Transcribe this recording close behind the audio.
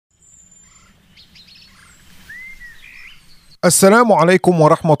Assalamu alaikum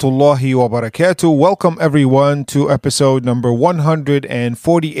wa rahmatullahi wa barakatuh. Welcome everyone to episode number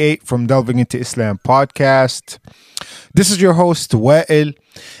 148 from Delving into Islam podcast. This is your host Wa'il,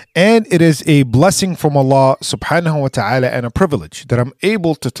 and it is a blessing from Allah subhanahu wa ta'ala and a privilege that I'm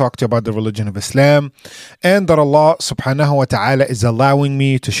able to talk to you about the religion of Islam, and that Allah subhanahu wa ta'ala is allowing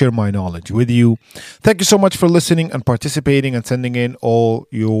me to share my knowledge with you. Thank you so much for listening and participating and sending in all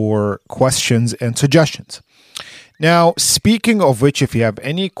your questions and suggestions. Now, speaking of which, if you have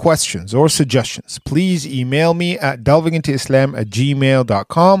any questions or suggestions, please email me at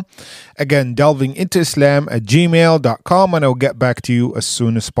delvingintoislam@gmail.com. Again, delvingintoislam@gmail.com, and I'll get back to you as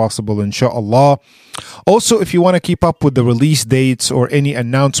soon as possible, inshallah. Also, if you want to keep up with the release dates or any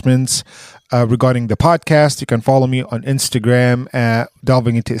announcements regarding the podcast, you can follow me on Instagram at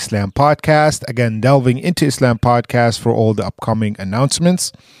Delving Into Islam Podcast. Again, Delving Into Islam Podcast for all the upcoming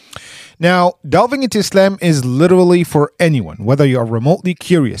announcements. Now, Delving into Islam is literally for anyone, whether you are remotely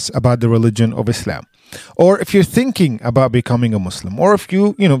curious about the religion of Islam, or if you're thinking about becoming a Muslim, or if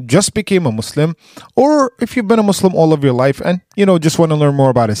you just became a Muslim, or if you've been a Muslim all of your life and, just want to learn more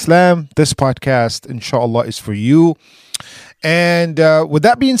about Islam. This podcast, inshallah, is for you. And with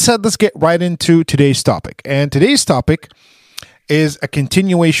that being said, let's get right into today's topic. And today's topic is a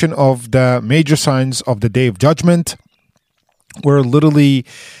continuation of the major signs of the Day of Judgment. We're literally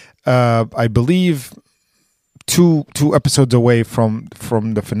I believe two episodes away from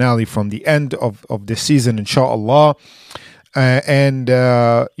the finale, from the end of this season, inshallah.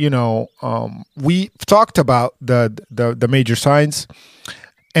 We've talked about the major signs.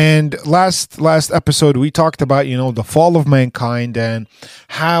 And last episode, we talked about, the fall of mankind and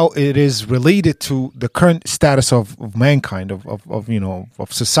how it is related to the current status of mankind, of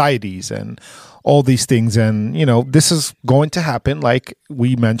societies and all these things. And, this is going to happen, like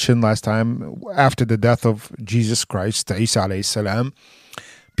we mentioned last time, after the death of Jesus Christ, Isa alayhi salam.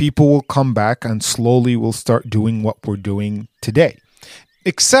 People will come back and slowly will start doing what we're doing today.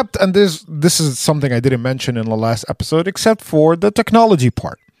 Except, and this is something I didn't mention in the last episode, except for the technology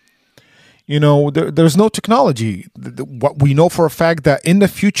part. There's no technology. What we know for a fact that in the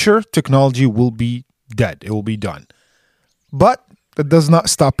future, technology will be dead. It will be done. But that does not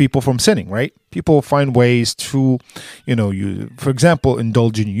stop people from sinning, right? People will find ways to, for example,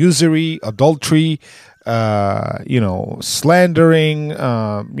 indulge in usury, adultery, slandering,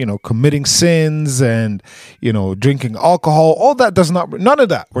 committing sins and, drinking alcohol. All that none of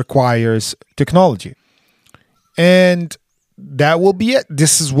that requires technology. And that will be it.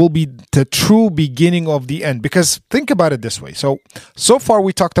 Will be the true beginning of the end. Because think about it this way. So far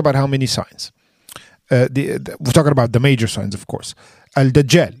we talked about how many signs? We're talking about the major signs, of course.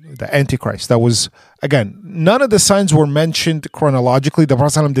 Al-Dajjal, the Antichrist. That was, again, none of the signs were mentioned chronologically. The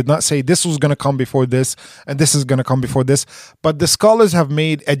Prophet ﷺ did not say this was going to come before this and this is going to come before this. But the scholars have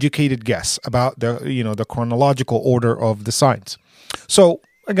made educated guess about the chronological order of the signs. So,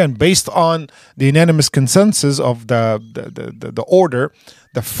 again, based on the unanimous consensus of the order,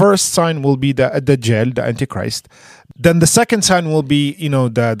 the first sign will be the Dajjal, the Antichrist. Then the second sign will be,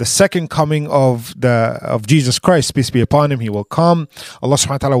 the second coming of Jesus Christ, peace be upon him. He will come. Allah subhanahu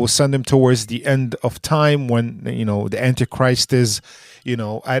wa ta'ala will send him towards the end of time when, the Antichrist is,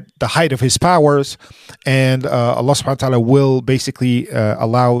 at the height of his powers. And Allah subhanahu wa ta'ala will basically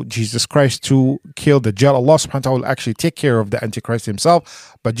allow Jesus Christ to kill the Dajjal. Allah subhanahu wa ta'ala will actually take care of the Antichrist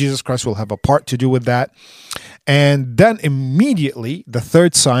himself, but Jesus Christ will have a part to do with that. And then immediately, the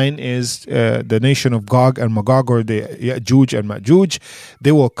third sign is the nation of Gog and Magog, or the Ya'juj and Ma'juj.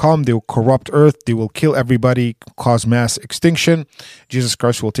 They will come, they will corrupt earth, they will kill everybody, cause mass extinction. Jesus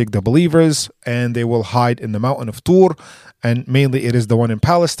Christ will take the believers, and they will hide in the mountain of Tur. And mainly it is the one in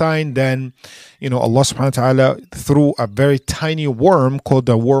Palestine. Then, Allah subhanahu wa ta'ala, through a very tiny worm called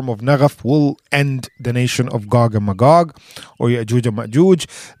the worm of Naghaf, will end the nation of Gog and Magog, or Ya'juj and Ma'juj.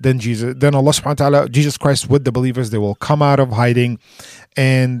 Then Allah subhanahu wa ta'ala, Jesus Christ with the believers, they will come out of hiding,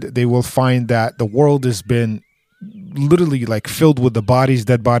 and they will find that the world has been literally like filled with the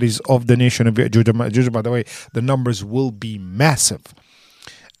dead bodies of the nation of Ya'juj and Ma'juj. By the way, the numbers will be massive.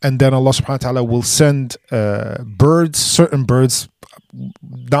 And then Allah subhanahu wa ta'ala will send certain birds,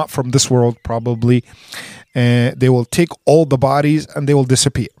 not from this world probably, and they will take all the bodies and they will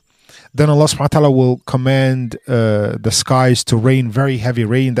disappear. Then Allah subhanahu wa ta'ala will command the skies to rain very heavy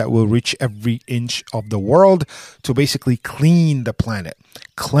rain that will reach every inch of the world to basically clean the planet,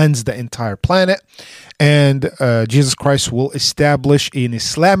 cleanse the entire planet. And Jesus Christ will establish an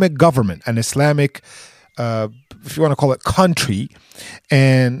Islamic government, an Islamic if you want to call it, country,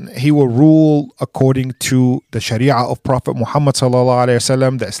 and he will rule according to the Sharia of Prophet Muhammad sallallahu alaihi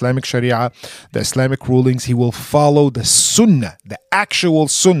wasallam, the Islamic Sharia, the Islamic rulings. He will follow the Sunnah, the actual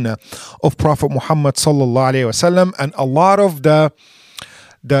Sunnah of Prophet Muhammad sallallahu alaihi wasallam, and a lot of the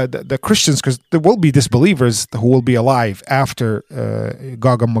Christians, because there will be disbelievers who will be alive after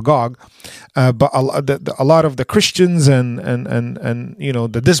Gog and Magog, but a lot of the Christians and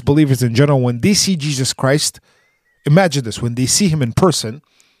the disbelievers in general, when they see Jesus Christ, imagine this: when they see him in person,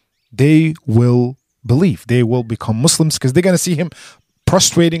 they will believe, they will become Muslims, because they're going to see him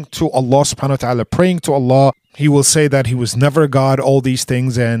prostrating to Allah subhanahu wa ta'ala, praying to Allah. He will say that he was never God, all these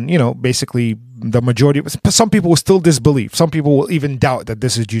things, and basically the majority, some people will still disbelieve. Some people will even doubt that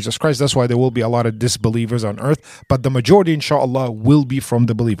this is Jesus Christ. That's why there will be a lot of disbelievers on earth. But the majority, inshallah, will be from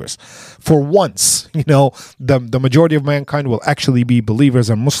the believers. For once, the majority of mankind will actually be believers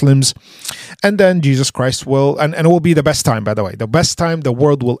and Muslims. And then Jesus Christ will, and it will be the best time, by the way, the best time the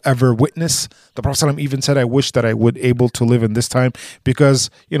world will ever witness. The Prophet ﷺ even said, I wish that I would able to live in this time, because,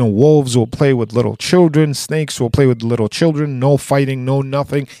 wolves will play with little children, snakes will play with little children, no fighting, no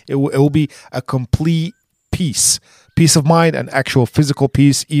nothing. It will be a complete peace of mind, and actual physical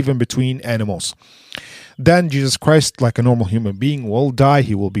peace, even between animals. Then Jesus Christ, like a normal human being, will die.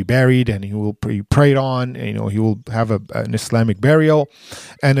 He will be buried, and he will be prayed on. He will have an Islamic burial,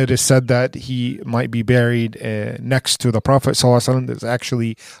 and it is said that he might be buried next to the Prophet ﷺ. There's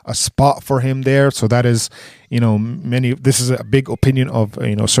actually a spot for him there. So that is, this is a big opinion of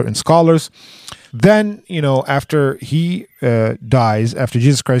certain scholars. Then, after he dies, after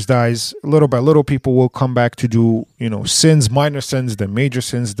Jesus Christ dies, little by little, people will come back to do, sins, minor sins, then major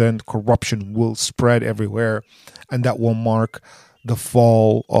sins, then corruption will spread everywhere, and that will mark the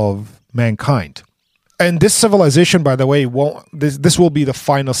fall of mankind. And this civilization, by the way, this will be the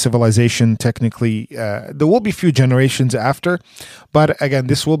final civilization, technically. There will be a few generations after, but again,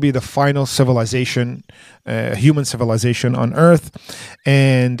 this will be the final civilization, human civilization on Earth.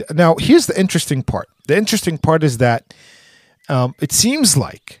 And now, here's the interesting part. The interesting part is that it seems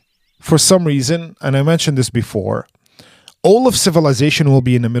like, for some reason, and I mentioned this before, all of civilization will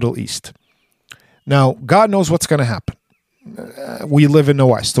be in the Middle East. Now, God knows what's going to happen. We live in the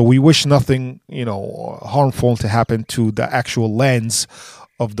West, so we wish nothing, harmful to happen to the actual lands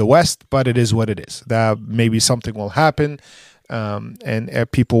of the West, but it is what it is. That maybe something will happen,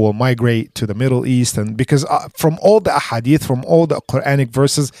 and people will migrate to the Middle East. And because from all the ahadith, from all the Quranic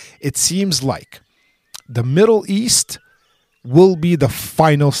verses, it seems like the Middle East will be the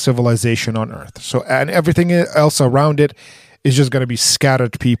final civilization on Earth. So, and everything else around it is just going to be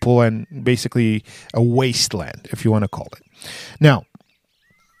scattered people and basically a wasteland, if you want to call it. Now,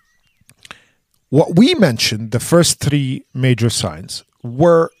 what we mentioned, the first three major signs,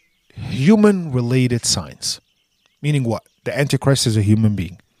 were human-related signs. Meaning what? The Antichrist is a human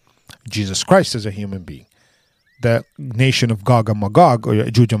being. Jesus Christ is a human being. The nation of Gog and Magog, or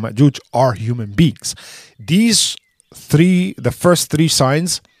Ya'juj and Ma'juj, are human beings. The first three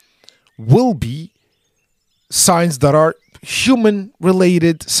signs will be signs that are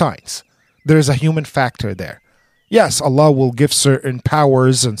human-related signs. There is a human factor there. Yes, Allah will give certain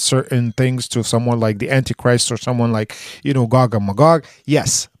powers and certain things to someone like the Antichrist or someone like, Gog and Magog.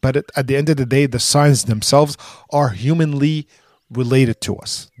 Yes, but at the end of the day, the signs themselves are humanly related to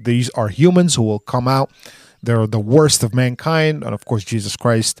us. These are humans who will come out. They're the worst of mankind. And of course, Jesus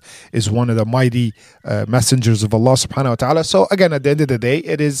Christ is one of the mighty messengers of Allah subhanahu wa ta'ala. So again, at the end of the day,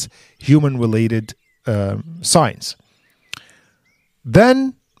 it is human-related signs.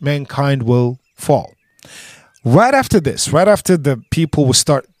 Then mankind will fall. Right after this, right after the people will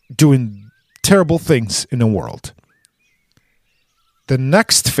start doing terrible things in the world, the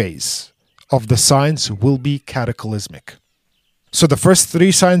next phase of the signs will be cataclysmic. So the first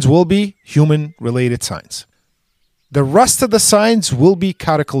three signs will be human-related signs. The rest of the signs will be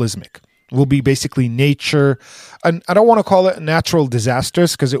cataclysmic, will be basically nature. And I don't want to call it natural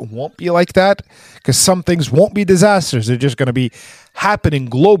disasters, because it won't be like that, because some things won't be disasters. They're just going to be happening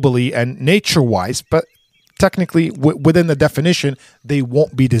globally and nature-wise, but technically, within the definition, they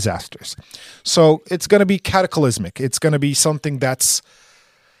won't be disasters. So it's going to be cataclysmic. It's going to be something that's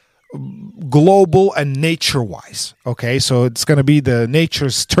global and nature-wise. Okay, so it's going to be the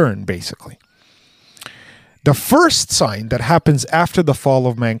nature's turn, basically. The first sign that happens after the fall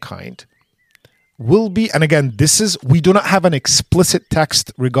of mankind will be, and again, we do not have an explicit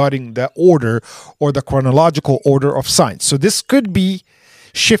text regarding the order or the chronological order of signs. So this could be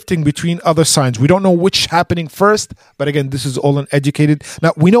shifting between other signs. We don't know which happening first, but again, this is all uneducated.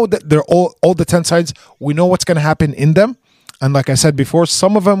 Now, we know that they're all the 10 signs. We know what's going to happen in them. And like I said before,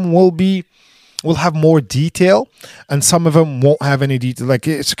 some of them will be will have more detail, and some of them won't have any detail. Like,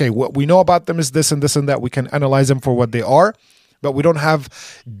 it's okay, what we know about them is this and this and that. We can analyze them for what they are, but we don't have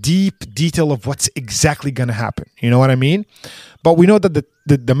deep detail of what's exactly going to happen. You know what I mean? But we know that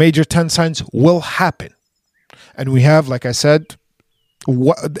the major 10 signs will happen. And we have, like I said,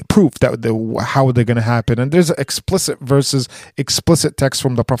 proof that how they're going to happen. And there's explicit verses, explicit text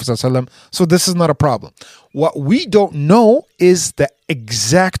from the Prophet ﷺ. So this is not a problem. What we don't know is the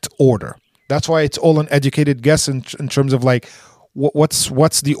exact order. That's why it's all an educated guess in terms of like,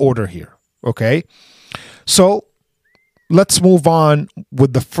 what's the order here? Okay? So let's move on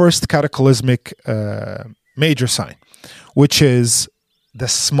with the first cataclysmic major sign, which is the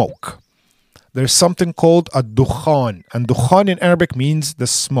smoke. There's something called a dukhan. And dukhan in Arabic means the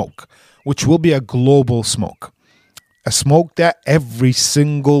smoke, which will be a global smoke. A smoke that every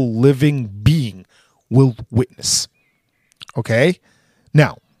single living being will witness. Okay?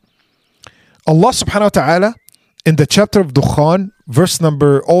 Now, Allah subhanahu wa ta'ala, in the chapter of Dukhan,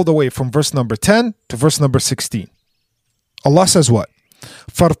 all the way from verse number 10 to verse number 16, Allah says what?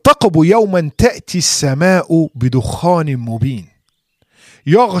 فَارْتَقَبُوا يَوْمًا تَأْتِي السَّمَاءُ بِدُخَانٍ مُبِينٍ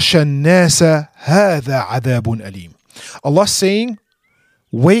يَغْشَى النَّاسَ هَذَا عَذَابٌ أَلِيمٌ. Allah saying,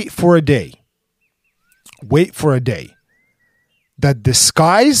 wait for a day that the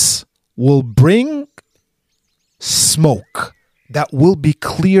skies will bring smoke that will be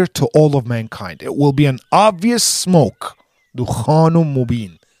clear to all of mankind. It will be an obvious smoke. Dukhanun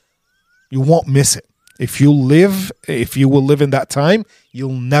mubin. You won't miss it. If you will live in that time,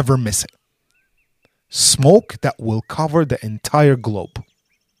 you'll never miss it. Smoke that will cover the entire globe.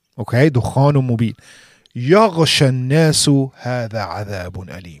 Okay? Dukhanun mubin. يَغْشَى النَّاسُ هَذَا عَذَابٌ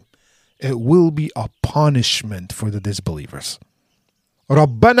أَلِيمٌ. It will be a punishment for the disbelievers.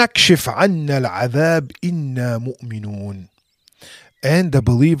 رَبَّنَا اكْشِفْ عَنَّا الْعَذَابِ إِنَّا مُؤْمِنُونَ. And the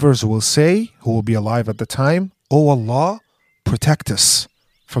believers will say, who will be alive at the time, "O Allah, protect us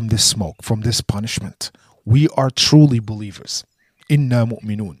from this smoke, from this punishment. We are truly believers." إِنَّا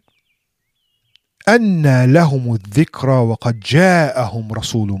مُؤْمِنُونَ. أَنَّا لَهُمُ الذِّكْرَى وَقَدْ جَاءَهُمْ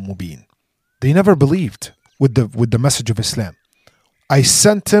رَسُولٌ مُبِينٌ. They never believed with the message of Islam. I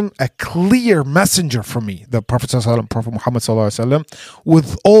sent him a clear messenger from me, the Prophet ﷺ, Prophet Muhammad ﷺ,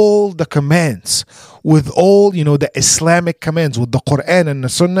 with all the commands, with all, the Islamic commands, with the Quran and the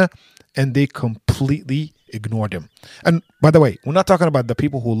Sunnah, and they completely ignored him. And by the way, we're not talking about the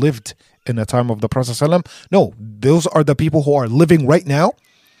people who lived in the time of the Prophet ﷺ. No, those are the people who are living right now,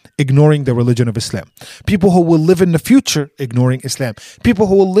 ignoring the religion of Islam. People who will live in the future, ignoring Islam. People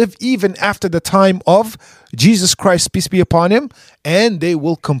who will live even after the time of Jesus Christ, peace be upon him, and they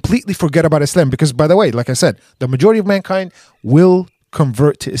will completely forget about Islam. Because, by the way, like I said, the majority of mankind will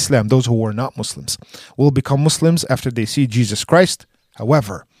convert to Islam. Those who are not Muslims will become Muslims after they see Jesus Christ.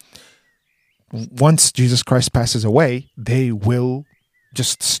 However, once Jesus Christ passes away, they will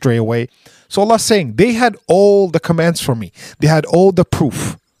just stray away. So Allah is saying, they had all the commands from me. They had all the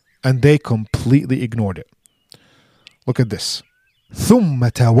proof. And they completely ignored it. Look at this. ثُمَّ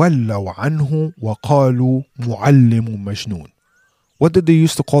تَوَلَّوْا عَنْهُ وَقَالُوا مُعَلِّمٌ مَجْنُونَ. What did they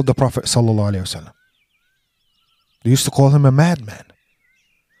used to call the Prophet sallallahu alaihi wasallam? They used to call him a madman.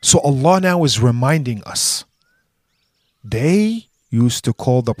 So Allah now is reminding us. They used to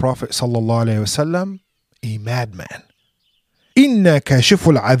call the Prophet sallallahu alaihi wasallam a madman. إِنَّا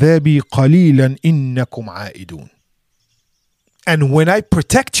كَاشِفُ الْعَذَابِ قَلِيلًا إِنَّكُمْ عَائِدُونَ. And when I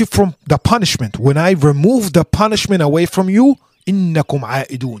protect you from the punishment, when I remove the punishment away from you, إِنَّكُمْ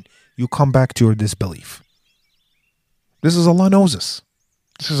عَائِدُونَ. You come back to your disbelief. This is Allah knows us.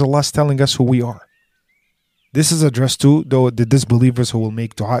 This is Allah telling us who we are. This is addressed to the disbelievers who will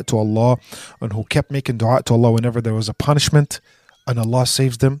make dua to Allah and who kept making dua to Allah whenever there was a punishment and Allah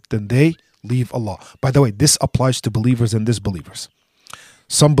saves them, then they leave Allah. By the way, this applies to believers and disbelievers.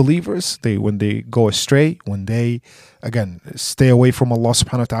 Some believers, when they go astray, when they, again, stay away from Allah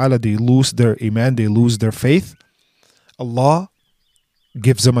subhanahu wa ta'ala, they lose their iman, they lose their faith. Allah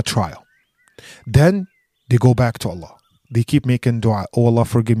gives them a trial. Then they go back to Allah. They keep making dua, "Oh Allah,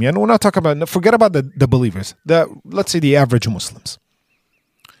 forgive me." And we're not talking about, forget about the believers, let's say the average Muslims,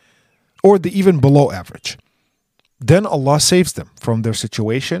 or the even below average. Then Allah saves them from their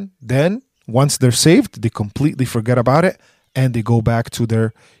situation. Then once they're saved, they completely forget about it. And they go back to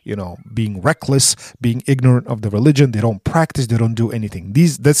their, being reckless, being ignorant of the religion. They don't practice. They don't do anything.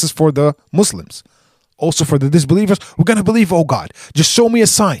 This is for the Muslims. Also for the disbelievers, we're going to believe, "Oh God, just show me a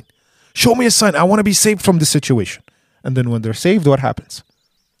sign. Show me a sign. I want to be saved from this situation." And then when they're saved, what happens?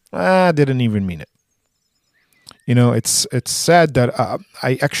 I didn't even mean it. It's sad that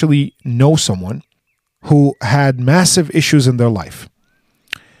I actually know someone who had massive issues in their life.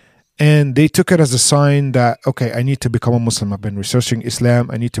 And they took it as a sign that, okay, I need to become a Muslim. I've been researching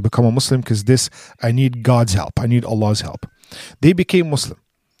Islam. I need to become a Muslim because I need God's help. I need Allah's help. They became Muslim.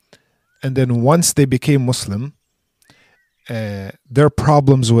 And then once they became Muslim, their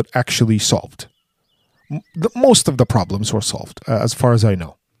problems were actually solved. Most of the problems were solved, as far as I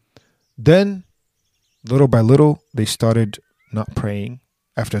know. Then, little by little, they started not praying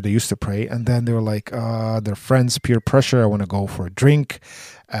after they used to pray. And then they were like, their friends, peer pressure, I want to go for a drink.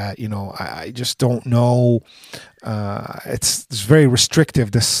 I just don't know. It's very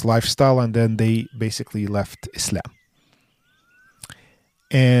restrictive, this lifestyle. And then they basically left Islam.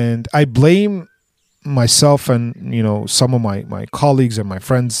 And I blame myself and, some of my colleagues and my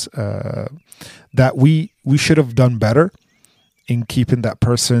friends that we should have done better in keeping that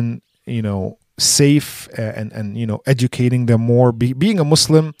person, safe and educating them more. Being a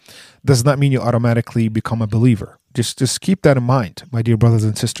Muslim does not mean you automatically become a believer. Just keep that in mind, my dear brothers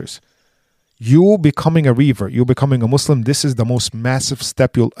and sisters. You becoming a revert, you becoming a Muslim, this is the most massive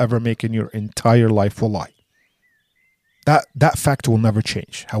step you'll ever make in your entire life, wallahi. That fact will never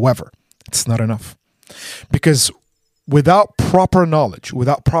change. However, it's not enough. Because without proper knowledge,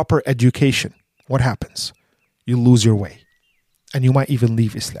 without proper education, what happens? You lose your way. And you might even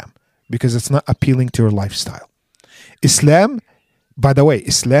leave Islam because it's not appealing to your lifestyle. Islam, by the way,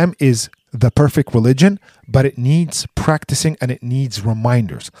 Islam is the perfect religion, but it needs practicing and it needs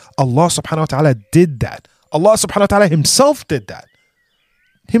reminders. Allah subhanahu wa ta'ala did that. Allah subhanahu wa ta'ala himself did that.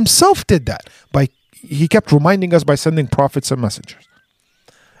 He kept reminding us by sending prophets and messengers.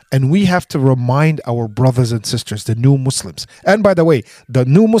 And we have to remind our brothers and sisters, the new Muslims. And by the way, the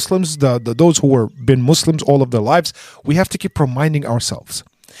new Muslims, those who have been Muslims all of their lives, we have to keep reminding ourselves.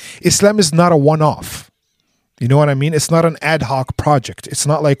 Islam is not a one-off. You know what I mean? It's not an ad hoc project. It's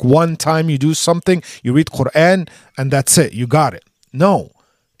not like one time you do something, you read Quran, and that's it. You got it. No.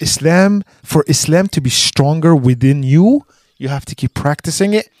 For Islam to be stronger within you, you have to keep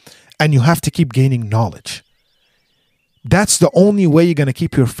practicing it, and you have to keep gaining knowledge. That's the only way you're going to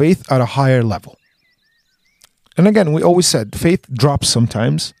keep your faith at a higher level. And again, we always said faith drops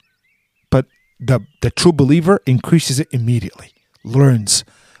sometimes, but the true believer increases it immediately. Learns,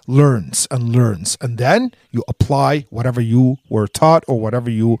 and then you apply whatever you were taught or whatever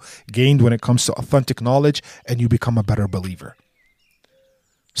you gained when it comes to authentic knowledge, and you become a better believer.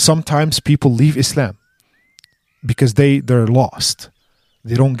 Sometimes people leave Islam because they're lost.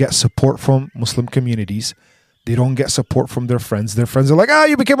 They don't get support from Muslim communities. They don't get support from their friends. Their friends are like,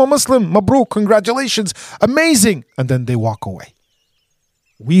 you became a Muslim. Mabruk, congratulations. Amazing. And then they walk away.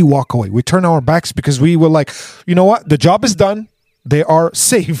 We walk away. We turn our backs because we were like, you know what? The job is done. They are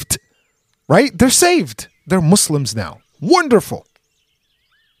saved. Right? They're saved. They're Muslims now. Wonderful.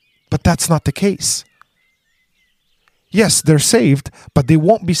 But that's not the case. Yes, they're saved, but they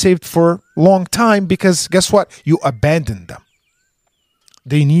won't be saved for a long time because guess what? You abandoned them.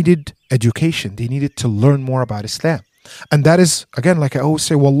 They needed education. They needed to learn more about Islam. And that is, again, like I always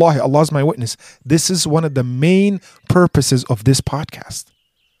say, wallahi, Allah is my witness. This is one of the main purposes of this podcast.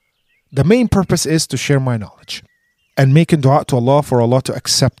 The main purpose is to share my knowledge and making dua to Allah for Allah to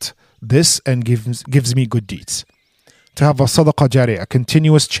accept this and gives me good deeds. To have a sadaqah jariyah, a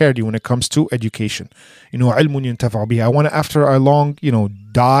continuous charity when it comes to education. Ilmun yuntafa'u bihi. I want to, after I long,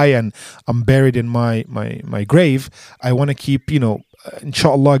 die and I'm buried in my grave, I want to keep,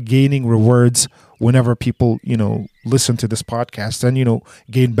 inshallah, gaining rewards whenever people, listen to this podcast and,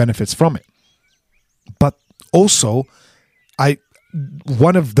 gain benefits from it. But also,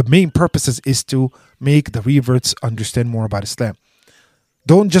 one of the main purposes is to make the reverts understand more about Islam.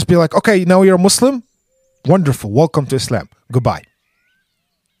 Don't just be like, okay, now you're a Muslim. Wonderful. Welcome to Islam. Goodbye.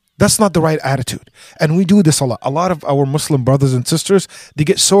 That's not the right attitude. And we do this a lot. A lot of our Muslim brothers and sisters, they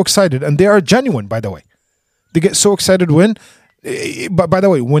get so excited, and they are genuine, by the way. They get so excited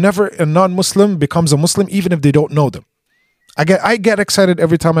whenever a non-Muslim becomes a Muslim, even if they don't know them. I get excited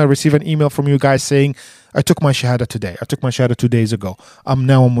every time I receive an email from you guys saying, I took my shahada today. I took my shahada 2 days ago. I'm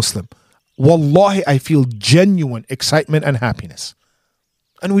now a Muslim. Wallahi, I feel genuine excitement and happiness.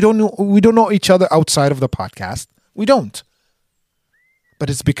 And we don't know each other outside of the podcast. We don't. But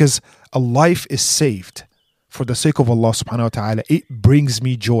it's because a life is saved for the sake of Allah subhanahu wa ta'ala. It brings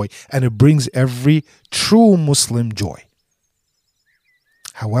me joy, and it brings every true Muslim joy.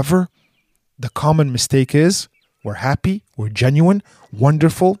 However, the common mistake is we're happy, we're genuine,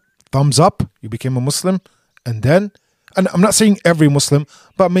 wonderful, thumbs up, you became a Muslim, and I'm not saying every Muslim,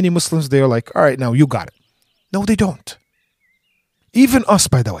 but many Muslims, they are like, all right, now you got it. No, they don't. Even us,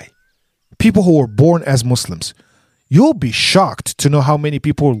 by the way, people who were born as Muslims, you'll be shocked to know how many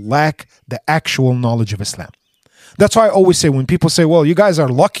people lack the actual knowledge of Islam. That's why I always say when people say, well, you guys are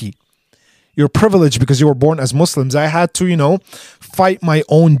lucky You're privileged because you were born as Muslims. I had to, fight my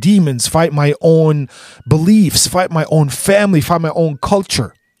own demons, fight my own beliefs, fight my own family, fight my own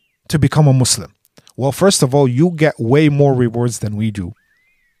culture to become a Muslim. Well, first of all, you get way more rewards than we do.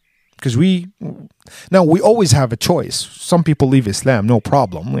 Because we always have a choice. Some people leave Islam, no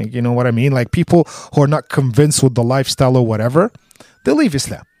problem. Like, you know what I mean? Like people who are not convinced with the lifestyle or whatever, they leave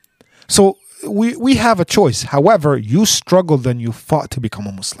Islam. So we have a choice. However, you struggled and you fought to become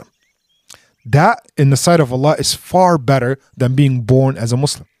a Muslim. That, in the sight of Allah, is far better than being born as a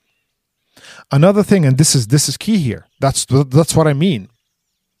Muslim. Another thing, and this is key here. That's what I mean.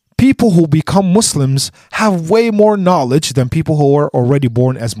 People who become Muslims have way more knowledge than people who are already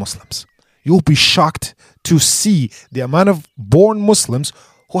born as Muslims. You'll be shocked to see the amount of born Muslims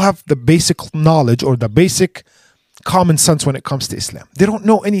who have the basic knowledge or the basic common sense when it comes to Islam. They don't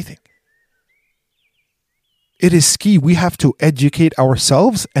know anything. It is key. We have to educate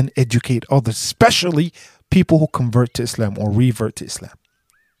ourselves and educate others, especially people who convert to Islam or revert to Islam.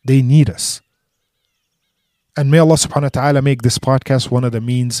 They need us. And may Allah subhanahu wa ta'ala make this podcast one of the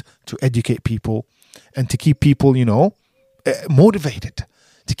means to educate people and to keep people, motivated.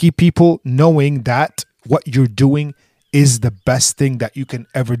 To keep people knowing that what you're doing is the best thing that you can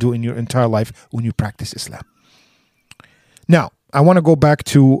ever do in your entire life when you practice Islam. Now, I want to go back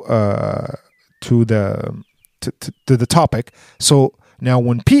to the topic. So now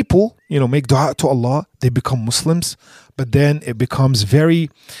when people, make dua to Allah, they become Muslims, but then it becomes very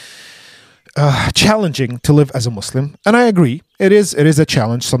challenging to live as a Muslim. And I agree, it is a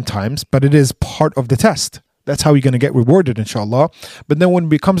challenge sometimes, but it is part of the test. That's how you're going to get rewarded, inshallah. But then when it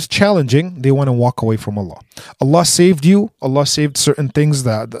becomes challenging, they want to walk away from Allah. Allah saved you. Allah saved certain things,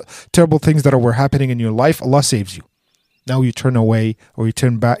 the terrible things that were happening in your life. Allah saves you. Now you turn away or you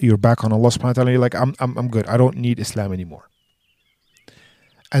turn back your back on Allah subhanahu wa ta'ala. You're like, I'm good. I don't need Islam anymore.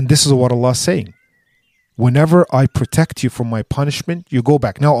 And this is what Allah is saying. Whenever I protect you from my punishment, you go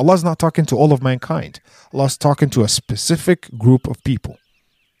back. Now, Allah is not talking to all of mankind. Allah is talking to a specific group of people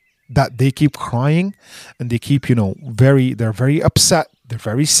that they keep crying and they keep, they're very upset. They're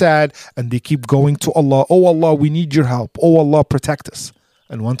very sad and they keep going to Allah. Oh, Allah, we need your help. Oh, Allah, protect us.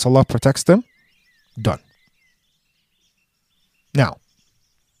 And once Allah protects them, done. Now,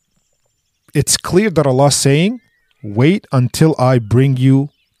 it's clear that Allah is saying, wait until I bring you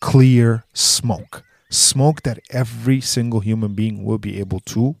clear smoke. Smoke that every single human being will be able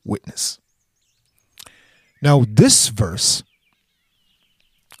to witness. Now, this verse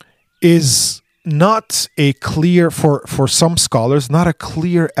is not a clear, for some scholars, not a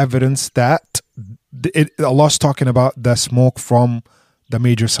clear evidence that Allah is talking about the smoke from the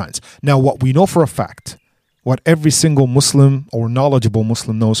major signs. Now, what we know for a fact, what every single Muslim or knowledgeable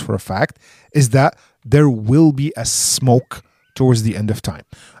Muslim knows for a fact, is that there will be a smoke towards the end of time.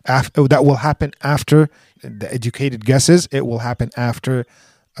 That will happen after, the educated guesses, it will happen after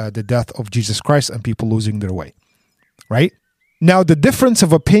the death of Jesus Christ and people losing their way. Right? Now, the difference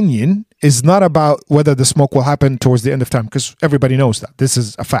of opinion is not about whether the smoke will happen towards the end of time, because everybody knows that. This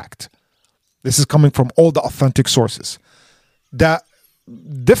is a fact. This is coming from all the authentic sources. The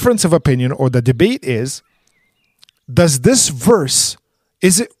difference of opinion or the debate is, does this verse,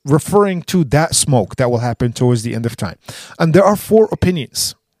 is it referring to that smoke that will happen towards the end of time? And there are 4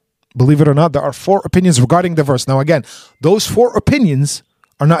 opinions. Believe it or not, there are 4 opinions regarding the verse. Now again, those 4 opinions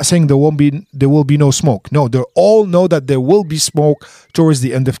are not saying there will be no smoke. No, they all know that there will be smoke towards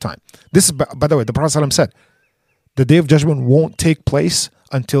the end of time. This is, by the way, the Prophet ﷺ said, the day of judgment won't take place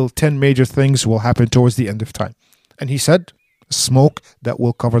until 10 major things will happen towards the end of time. And he said, smoke that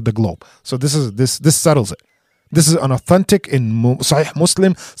will cover the globe. So this settles it. This is an authentic in Sahih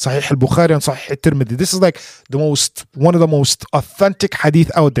Muslim, Sahih al-Bukhari, and Sahih al-Tirmidhi. This is like one of the most authentic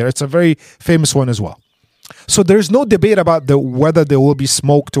hadith out there. It's a very famous one as well. So there's no debate about whether there will be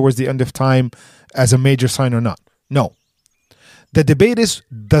smoke towards the end of time as a major sign or not. No. The debate is,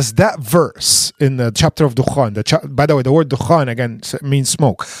 does that verse in the chapter of Dukhan, by the way, the word Dukhan again means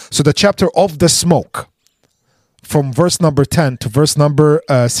smoke. So the chapter of the smoke, from verse number 10 to verse number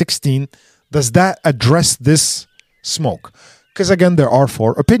 16, does that address this smoke? Because again, there are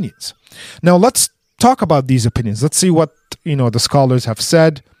 4 opinions. Now let's talk about these opinions. Let's see what the scholars have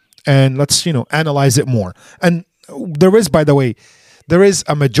said, and let's analyze it more. And there is, by the way, there is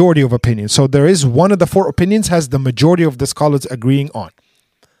a majority of opinions. So there is one of the 4 opinions has the majority of the scholars agreeing on.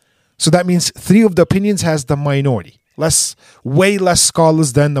 So that means 3 of the opinions has the minority. Way less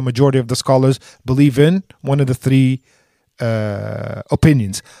scholars than the majority of the scholars believe in one of the 3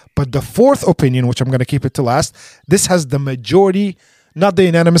 opinions. But the 4th opinion, which I'm going to keep it to last, this has the majority, not the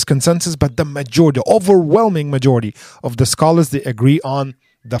unanimous consensus, but the majority, overwhelming majority of the scholars, they agree on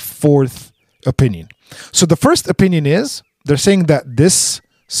the 4th opinion. So the first opinion is, they're saying that this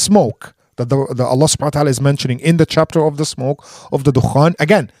smoke that the Allah subhanahu wa ta'ala is mentioning in the chapter of the smoke of the dukhan,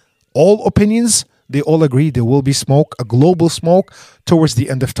 again, all opinions, they all agree there will be smoke, a global smoke towards the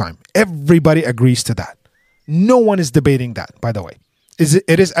end of time. Everybody agrees to that. No one is debating that, by the way.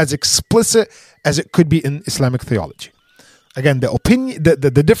 It is as explicit as it could be in Islamic theology. Again, the opinion,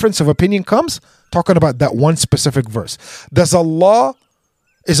 the difference of opinion comes talking about that one specific verse.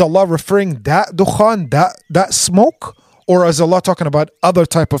 Is Allah referring that dukhan, that smoke, or is Allah talking about other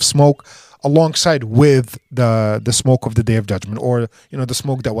type of smoke alongside with the smoke of the Day of Judgment, or the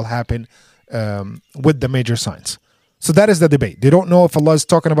smoke that will happen with the major signs? So that is the debate. They don't know if Allah is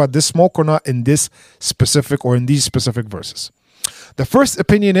talking about this smoke or not in this specific or in these specific verses. The first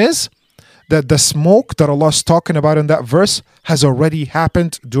opinion is that the smoke that Allah is talking about in that verse has already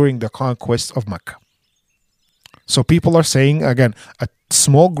happened during the conquest of Mecca. So people are saying, again, a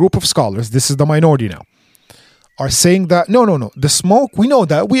small group of scholars, this is the minority now, are saying that no, the smoke, we know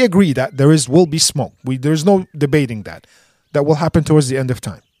that, we agree that will be smoke. There's no debating that will happen towards the end of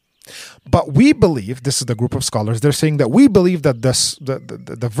time. But we believe, this is the group of scholars, they're saying that we believe that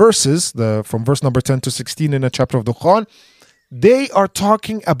the verses, from verse number 10 to 16 in the chapter of Dukhan, they are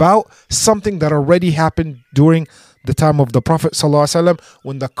talking about something that already happened during the time of the Prophet ﷺ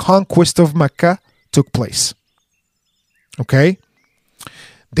when the conquest of Mecca took place. Okay?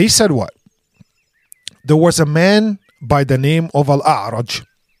 They said what? There was a man by the name of Al-A'raj.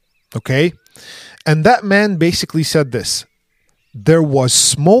 Okay? And that man basically said this: there was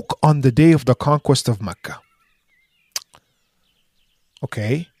smoke on the day of the conquest of Mecca.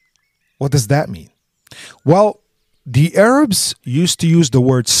 Okay? What does that mean? Well, the Arabs used to use the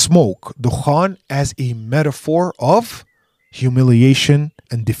word smoke, dukhan, as a metaphor of humiliation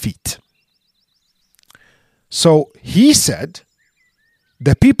and defeat. So he said,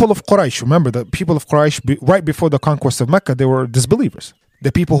 the people of Quraysh, remember the people of Quraysh, right before the conquest of Mecca, they were disbelievers.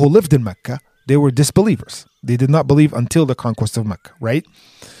 The people who lived in Mecca, they were disbelievers. They did not believe until the conquest of Mecca, right?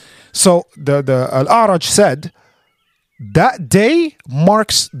 So the Al-A'raj said, that day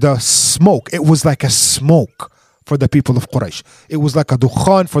marks the smoke. It was like a smoke for the people of Quraysh. It was like a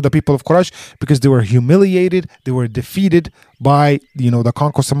dukhan for the people of Quraysh because they were humiliated, they were defeated by the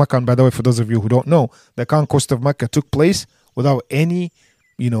conquest of Mecca. And by the way, for those of you who don't know, the conquest of Mecca took place without any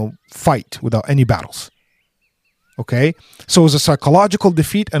fight, without any battles. Okay, so it was a psychological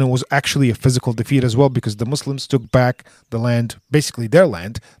defeat, and it was actually a physical defeat as well, because the Muslims took back the land, basically their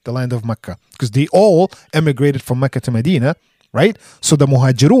land, the land of Mecca, because they all emigrated from Mecca to Medina, right? So the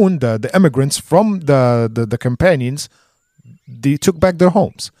muhajirun, the immigrants from the companions, they took back their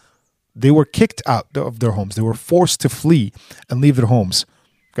homes. They were kicked out of their homes. They were forced to flee and leave their homes.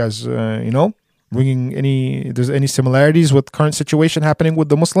 Guys, there's any similarities with current situation happening with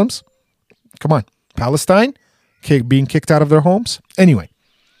the Muslims? Come on, Palestine, being kicked out of their homes. Anyway,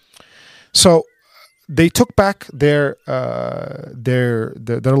 so they took back their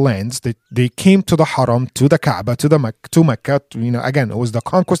lands. They came to the Haram, to the Kaaba, to Mecca. Again, it was the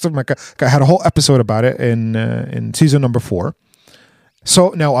conquest of Mecca. I had a whole episode about it in season number 4. So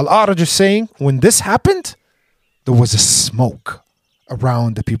now Al-A'raj is saying, when this happened, there was a smoke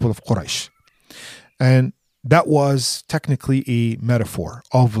around the people of Quraysh, and that was technically a metaphor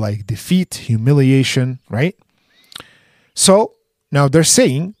of like defeat, humiliation, right? So now they're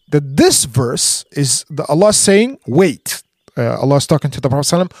saying that this verse is Allah saying, wait. Allah is talking to the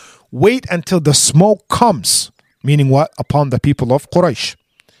Prophet ﷺ, wait until the smoke comes, meaning what? Upon the people of Quraysh,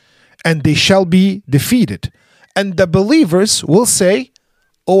 and they shall be defeated. And the believers will say,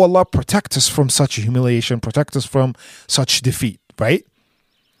 oh Allah, protect us from such humiliation, protect us from such defeat, right?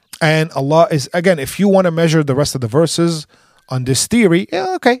 And Allah is, again, if you want to measure the rest of the verses on this theory,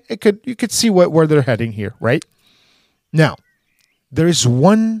 yeah, okay, you could see where they're heading here, right? Now, there is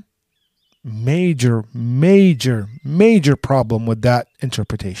one major problem with that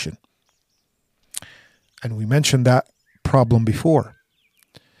interpretation. And we mentioned that problem before.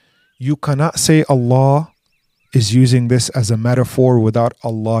 You cannot say Allah is using this as a metaphor without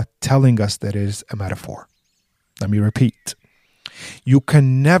Allah telling us that it is a metaphor. Let me repeat. You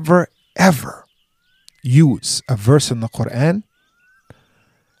can never, ever use a verse in the Quran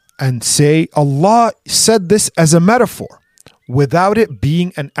and say Allah said this as a metaphor without it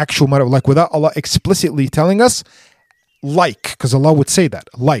being an actual metaphor, like without Allah explicitly telling us, like, because Allah would say that,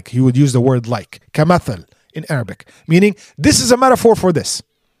 like, He would use the word like, kamathal in Arabic, meaning this is a metaphor for this.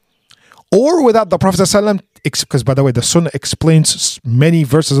 Or without the Prophet ﷺ, because by the way, the Sunnah explains many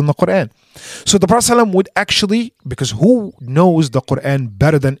verses in the Quran. So the Prophet ﷺ would actually, because who knows the Quran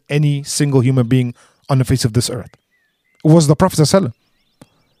better than any single human being on the face of this earth? It was the Prophet ﷺ.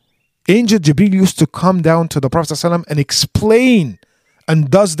 Angel Jibril used to come down to the Prophet ﷺ and explain,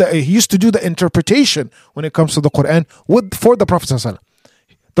 and he used to do the interpretation when it comes to the Quran for the Prophet ﷺ.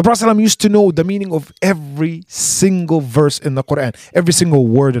 The Prophet ﷺ used to know the meaning of every single verse in the Quran, every single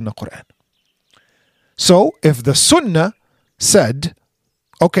word in the Quran. So if the Sunnah said,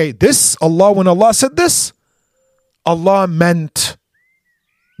 okay, when Allah said this, Allah meant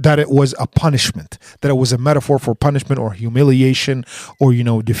that it was a punishment, that it was a metaphor for punishment or humiliation or,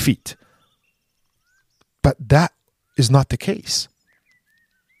 defeat. But that is not the case.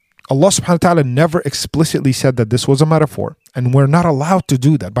 Allah subhanahu wa ta'ala never explicitly said that this was a metaphor, and we're not allowed to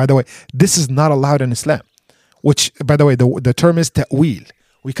do that. By the way, this is not allowed in Islam, which, by the way, the term is ta'wil.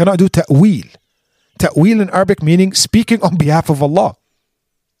 We cannot do ta'wil. Ta'wil in Arabic meaning speaking on behalf of Allah.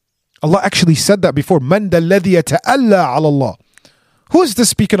 Allah actually said that before. Man dalladhi yata'alla ala Allah. Who is this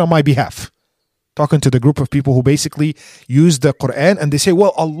speaking on my behalf? Talking to the group of people who basically use the Quran and they say,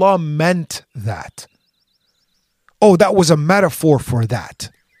 well, Allah meant that. Oh, that was a metaphor for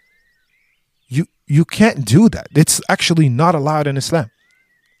that. You can't do that. It's actually not allowed in Islam.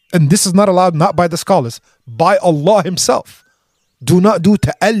 And this is not allowed not by the scholars, by Allah Himself. Do not do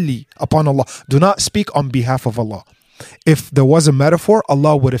ta'alli upon Allah. Do not speak on behalf of Allah. If there was a metaphor,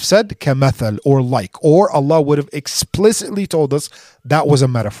 Allah would have said kamathal, or like, or Allah would have explicitly told us that was a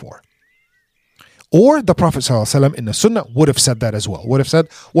metaphor. Or the Prophet ﷺ in the Sunnah would have said that as well. Would have said,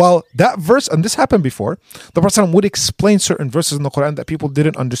 well, that verse, and this happened before, the Prophet ﷺ would explain certain verses in the Quran that people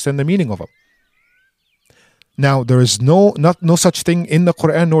didn't understand the meaning of them. Now, there is no such thing in the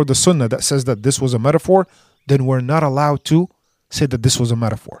Quran nor the Sunnah that says that this was a metaphor. Then we're not allowed to say that this was a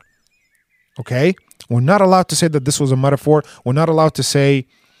metaphor. Okay? We're not allowed to say that this was a metaphor. We're not allowed to say,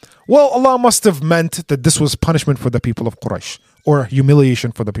 well, Allah must have meant that this was punishment for the people of Quraysh or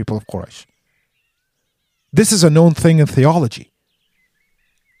humiliation for the people of Quraysh. This is a known thing in theology.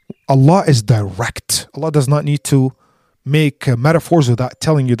 Allah is direct. Allah does not need to make metaphors without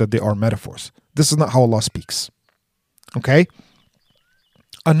telling you that they are metaphors. This is not how Allah speaks. Okay?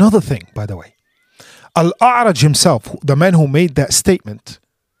 Another thing, by the way. Al-A'raj himself, the man who made that statement,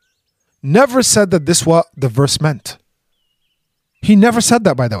 never said that this what the verse meant. He never said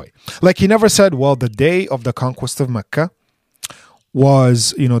that, by the way. Like he never said, well, the day of the conquest of Mecca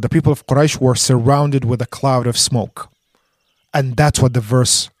was, the people of Quraysh were surrounded with a cloud of smoke. And that's what the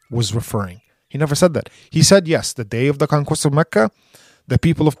verse was referring. He never said that. He said, yes, the day of the conquest of Mecca, the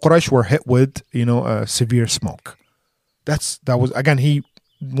people of Quraysh were hit with, severe smoke. That was, again,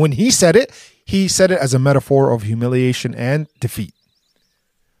 when he said it as a metaphor of humiliation and defeat.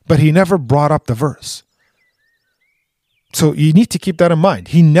 But he never brought up the verse. So you need to keep that in mind.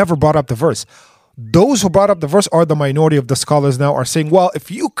 He never brought up the verse. Those who brought up the verse are the minority of the scholars now are saying, well, if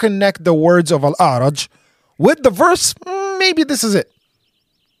you connect the words of Al-A'raj with the verse, maybe this is it.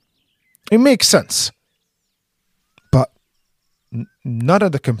 It makes sense. But none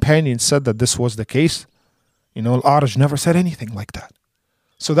of the companions said that this was the case. Al-A'raj never said anything like that.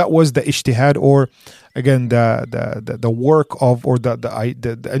 So that was the ijtihad, or again the work of, or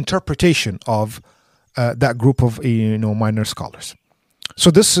the interpretation of that group of minor scholars.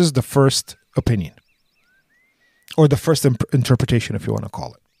 So this is the first opinion, or the first interpretation, if you want to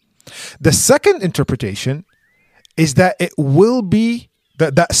call it. The second interpretation is that it will be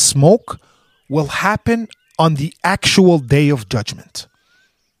that smoke will happen on the actual day of judgment.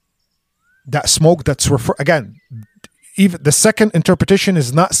 That smoke that's again. Even the second interpretation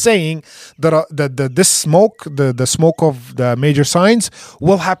is not saying that this smoke, the smoke of the major signs,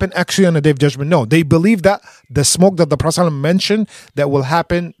 will happen actually on the day of judgment. No, they believe that the smoke that the Prophet ﷺ mentioned that will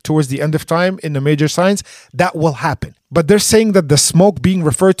happen towards the end of time in the major signs, that will happen. But they're saying that the smoke being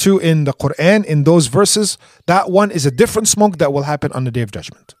referred to in the Quran, in those verses, that one is a different smoke that will happen on the day of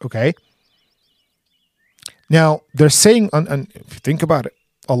judgment. Okay? Now, they're saying, and if you think about it,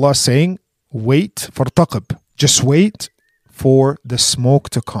 Allah is saying, wait for taqib. Just wait for the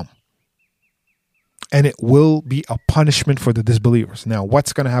smoke to come. And it will be a punishment for the disbelievers. Now,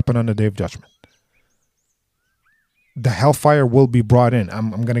 what's going to happen on the day of judgment? The hellfire will be brought in.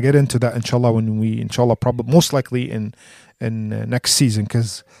 I'm going to get into that, inshallah, probably most likely in next season,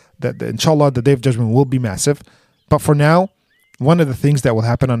 because inshallah, the day of judgment will be massive. But for now, one of the things that will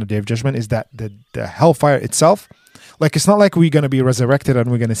happen on the day of judgment is that the hellfire itself, like it's not like we're going to be resurrected and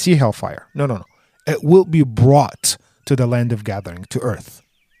we're going to see hellfire. No. It will be brought to the land of gathering, to earth.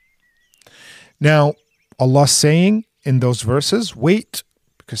 Now, Allah saying in those verses, wait,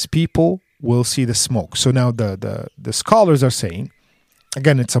 because people will see the smoke. So now the scholars are saying,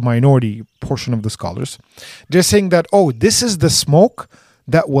 again, it's a minority portion of the scholars, they're saying that, this is the smoke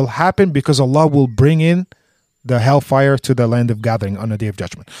that will happen because Allah will bring in the hellfire to the land of gathering on the day of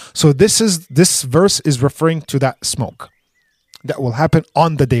judgment. So this verse is referring to that smoke that will happen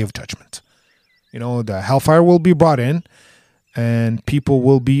on the day of judgment. The hellfire will be brought in and people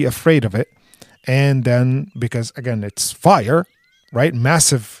will be afraid of it. And then, because again, it's fire, right?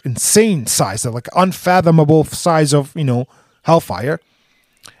 Massive, insane size, like unfathomable size of, hellfire.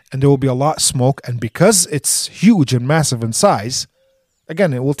 And there will be a lot of smoke. And because it's huge and massive in size,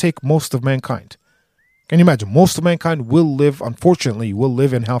 again, it will take most of mankind. Can you imagine? Most of mankind unfortunately, will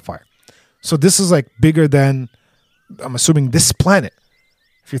live in hellfire. So this is like bigger than, I'm assuming, this planet,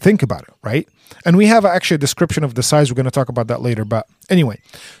 if you think about it, right? And we have actually a description of the size. We're going to talk about that later. But anyway,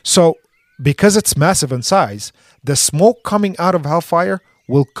 so because it's massive in size, the smoke coming out of hellfire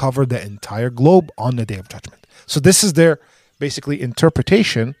will cover the entire globe on the day of judgment. So this is their basically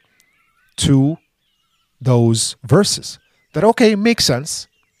interpretation to those verses. That, okay, makes sense,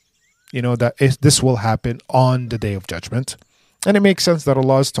 that this will happen on the day of judgment. And it makes sense that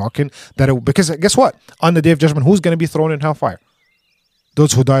Allah is talking because guess what? On the day of judgment, who's going to be thrown in hellfire?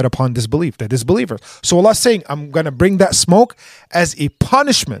 Those who died upon disbelief, the disbelievers. So Allah is saying, I'm going to bring that smoke as a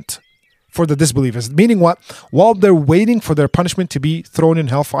punishment for the disbelievers. Meaning what? While they're waiting for their punishment to be thrown in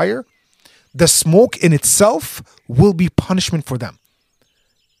hellfire, the smoke in itself will be punishment for them.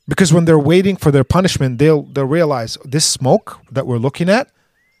 Because when they're waiting for their punishment, they'll realize this smoke that we're looking at,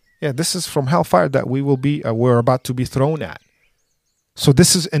 this is from hellfire that we're about to be thrown at. So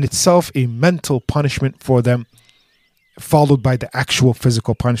this is in itself a mental punishment for them, followed by the actual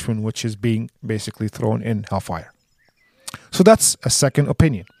physical punishment, which is being basically thrown in hellfire. So that's a second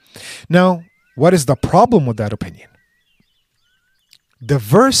opinion. Now, what is the problem with that opinion? The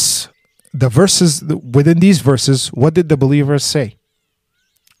verses within these verses, what did the believers say?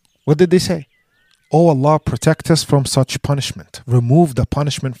 What did they say? Oh Allah, protect us from such punishment. Remove the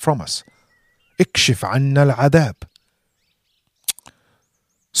punishment from us. اكشف عنا العذاب.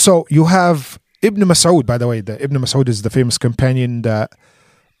 So you have Ibn Mas'ud, by the way. Ibn Mas'ud is the famous companion that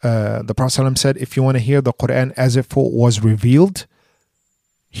the Prophet ﷺ said, if you want to hear the Quran as if it was revealed,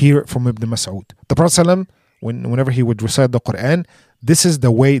 hear it from Ibn Mas'ud. The Prophet ﷺ, whenever he would recite the Quran, this is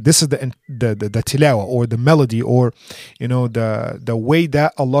the way, this is the tilawa, or the melody, or the way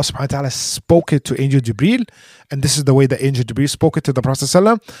that Allah subhanahu wa ta'ala spoke it to Angel Jibreel, and this is the way that Angel Jibreel spoke it to the Prophet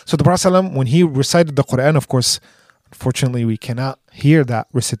ﷺ. So the Prophet ﷺ, when he recited the Quran, of course, unfortunately we cannot hear that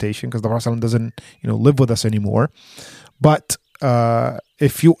recitation because the Prophet ﷺ doesn't live with us anymore. But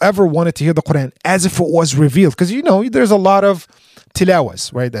if you ever wanted to hear the Quran as if it was revealed, because there's a lot of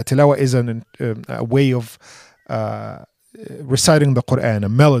tilawas, right? That tilawa is a way of reciting the Quran, a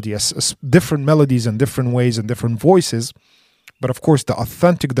melody, different melodies and different ways and different voices. But of course,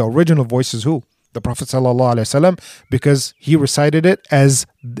 the original voice is who? The Prophet ﷺ, because he recited it as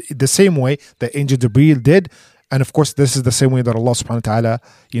the same way that Angel Jibreel did. And of course, this is the same way that Allah subhanahu wa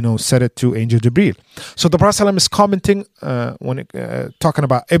ta'ala, said it to Angel Jibreel. So the Prophet ﷺ is commenting when talking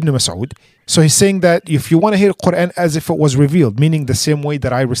about Ibn Mas'ud. So he's saying that if you want to hear Quran as if it was revealed, meaning the same way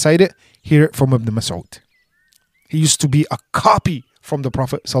that I recite it, hear it from Ibn Mas'ud. He used to be a copy from the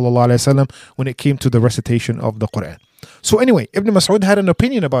Prophet ﷺ when it came to the recitation of the Quran. So anyway, Ibn Mas'ud had an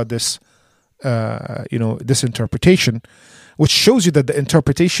opinion about this, this interpretation, which shows you that the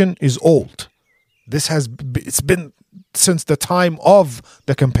interpretation is old. It's been since the time of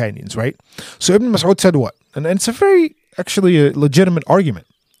the companions, right? So Ibn Mas'ud said what? And it's actually a legitimate argument.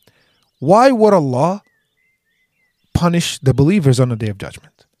 Why would Allah punish the believers on the Day of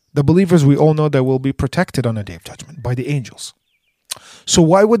Judgment? The believers, we all know, that will be protected on the Day of Judgment by the angels. So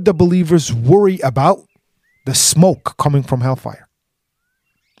why would the believers worry about the smoke coming from hellfire?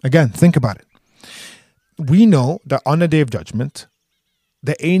 Again, think about it. We know that on the Day of Judgment,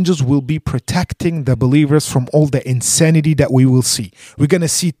 the angels will be protecting the believers from all the insanity that we will see. We're going to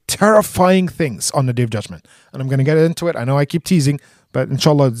see terrifying things on the Day of Judgment. And I'm going to get into it. I know I keep teasing, but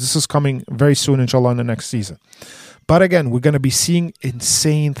inshallah, this is coming very soon, inshallah, in the next season. But again, we're going to be seeing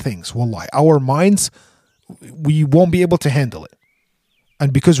insane things. Wallahi, our minds, we won't be able to handle it.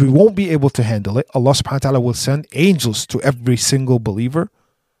 And because we won't be able to handle it, Allah subhanahu wa ta'ala will send angels to every single believer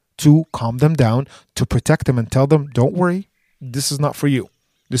to calm them down, to protect them and tell them, don't worry, this is not for you.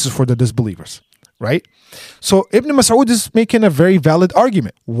 This is for the disbelievers, right? So Ibn Mas'ud is making a very valid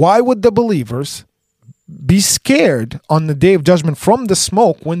argument. Why would the believers be scared on the Day of Judgment from the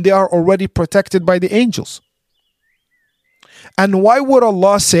smoke when they are already protected by the angels? And why would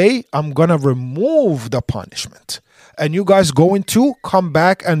Allah say, I'm going to remove the punishment, and you guys going to come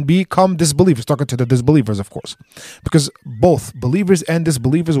back and become disbelievers? Talking to the disbelievers, of course. Because both believers and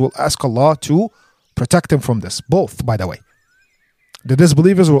disbelievers will ask Allah to protect them from this. Both, by the way. The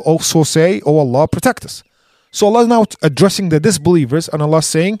disbelievers will also say, oh Allah, protect us. So Allah is now addressing the disbelievers, and Allah is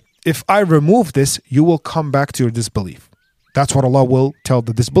saying, if I remove this, you will come back to your disbelief. That's what Allah will tell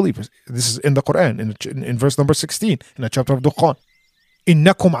the disbelievers. This is in the Quran, in verse number 16, in the chapter of Dukhan.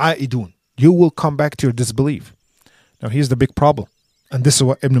 Innakum a'idun. You will come back to your disbelief. Now here's the big problem. And this is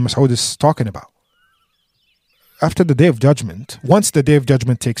what Ibn Mas'ud is talking about. After the Day of Judgment, once the Day of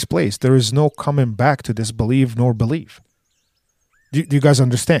Judgment takes place, there is no coming back to disbelieve nor believe. Do you guys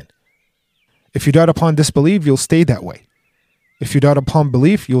understand? If you died upon disbelief, you'll stay that way. If you died upon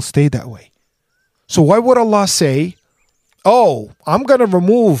belief, you'll stay that way. So why would Allah say, oh, I'm going to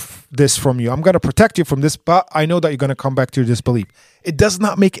remove this from you. I'm going to protect you from this, but I know that you're going to come back to your disbelief. It does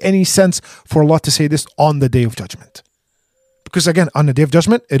not make any sense for Allah to say this on the Day of Judgment. Because again, on the Day of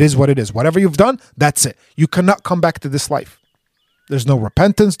Judgment, it is what it is. Whatever you've done, that's it. You cannot come back to this life. There's no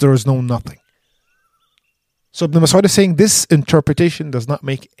repentance. There is no nothing. So Ibn Mas'ud is saying this interpretation does not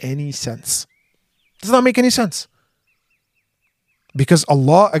make any sense. Does not make any sense. Because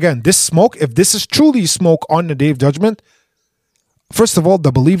Allah, again, this smoke, if this is truly smoke on the Day of Judgment, first of all,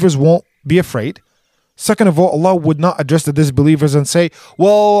 the believers won't be afraid. Second of all, Allah would not address the disbelievers and say,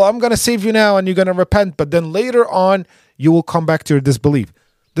 well, I'm going to save you now and you're going to repent, but then later on, you will come back to your disbelief.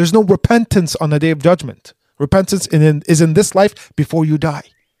 There's no repentance on the Day of Judgment. Repentance is in this life before you die.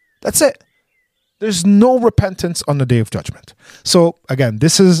 That's it. There's no repentance on the Day of Judgment. So again,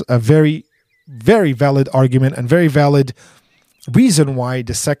 this is a very, very valid argument and very valid reason why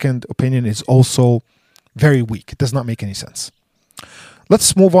the second opinion is also very weak. It does not make any sense.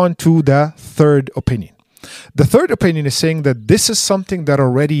 Let's move on to the third opinion. The third opinion is saying that this is something that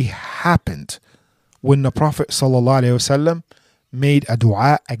already happened when the Prophet ﷺ made a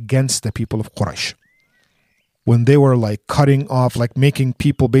dua against the people of Quraysh. When they were like cutting off, like making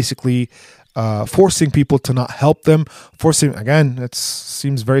people basically, forcing people to not help them. Forcing, again, it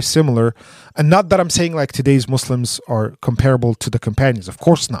seems very similar. And not that I'm saying like today's Muslims are comparable to the companions. Of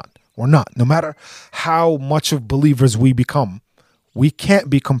course not. We're not. No matter how much of believers we become, we can't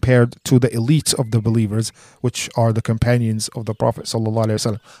be compared to the elites of the believers, which are the companions of the Prophet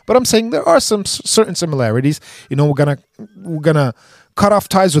ﷺ. But I'm saying there are some certain similarities. You know, we're gonna cut off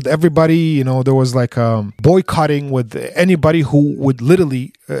ties with everybody. You know, there was like boycotting with anybody who would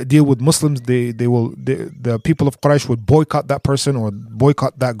literally deal with Muslims. The people of Quraysh would boycott that person or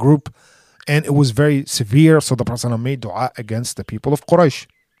boycott that group, and it was very severe. So the Prophet ﷺ made dua against the people of Quraysh.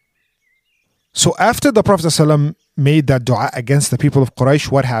 So after the Prophet ﷺ made that dua against the people of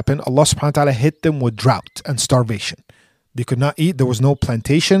Quraysh, what happened? Allah subhanahu wa ta'ala hit them with drought and starvation. They could not eat. There was no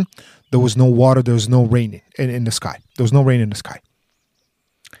plantation. There was no water. There was no rain in the sky. There was no rain in the sky.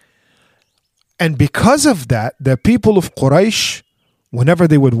 And because of that, the people of Quraysh, whenever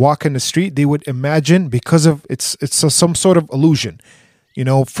they would walk in the street, they would imagine, because of it's some sort of illusion,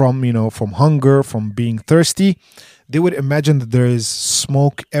 from hunger, from being thirsty, they would imagine that there is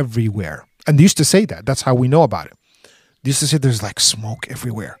smoke everywhere. And they used to say that. That's how we know about it. They used to say there's like smoke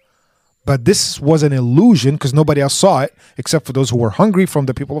everywhere. But this was an illusion because nobody else saw it except for those who were hungry from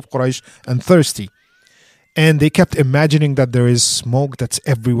the people of Quraysh and thirsty. And they kept imagining that there is smoke that's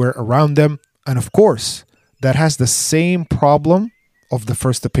everywhere around them. And of course, that has the same problem of the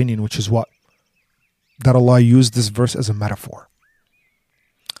first opinion, which is what? That Allah used this verse as a metaphor.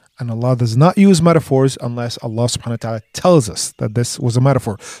 And Allah does not use metaphors unless Allah subhanahu wa ta'ala tells us that this was a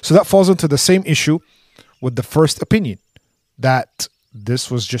metaphor. So that falls into the same issue with the first opinion, that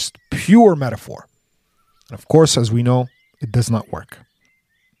this was just pure metaphor. And of course, as we know, it does not work.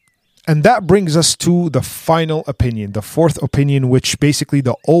 And that brings us to the final opinion, the fourth opinion, which basically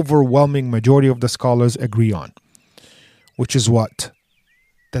the overwhelming majority of the scholars agree on, which is what?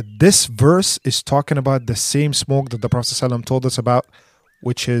 That this verse is talking about the same smoke that the Prophet ﷺ told us about,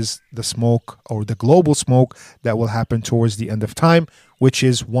 which is the smoke or the global smoke that will happen towards the end of time, which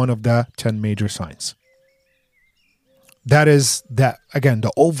is one of the 10 major signs. That is that, again,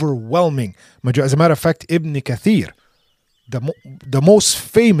 the overwhelming majority. As a matter of fact, Ibn Kathir, the most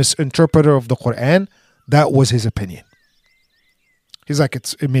famous interpreter of the Quran, that was his opinion. He's like,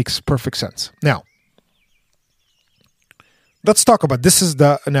 it makes perfect sense. Now, let's talk about, this is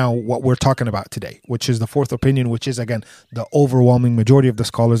now what we're talking about today, which is the fourth opinion, which is, again, the overwhelming majority of the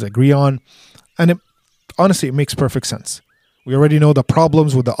scholars agree on. And honestly, it makes perfect sense. We already know the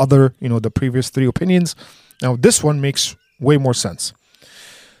problems with the other, the previous three opinions. Now, this one makes way more sense.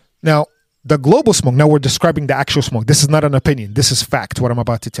 Now, the global smoke, now we're describing the actual smoke. This is not an opinion. This is fact, what I'm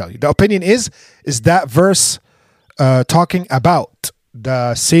about to tell you. The opinion is that verse talking about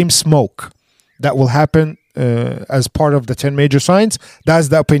the same smoke that will happen as part of the 10 major signs. That's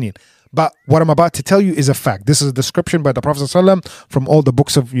the opinion. But what I'm about to tell you is a fact. This is a description by the Prophet ﷺ from all the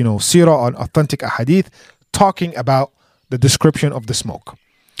books of, seerah on authentic ahadith, talking about the description of the smoke.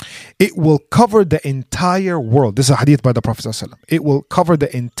 It will cover the entire world. This is a hadith by the Prophet ﷺ. It will cover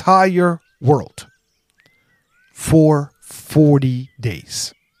the entire world for 40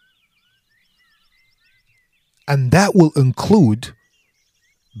 days. And that will include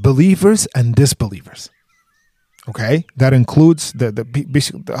believers and disbelievers. Okay? That includes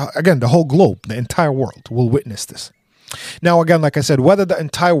the whole globe, the entire world will witness this. Now, again, like I said, whether the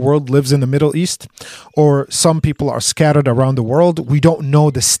entire world lives in the Middle East or some people are scattered around the world, we don't know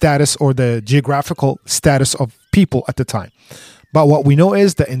the status or the geographical status of people at the time. But what we know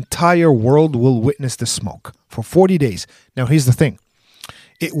is the entire world will witness the smoke for 40 days. Now, here's the thing.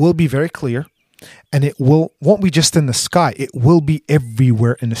 It will be very clear, and it won't be just in the sky. It will be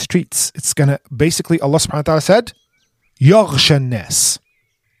everywhere in the streets. It's going to, basically, Allah subhanahu wa ta'ala said, يَغْشَى النَّاسِ.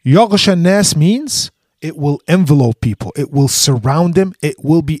 يَغْشَى النَّاسِ means it will envelope people. It will surround them. It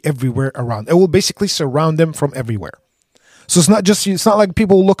will be everywhere around. It will basically surround them from everywhere. So it's not like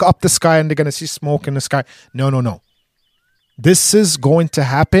people look up the sky and they're going to see smoke in the sky. No. This is going to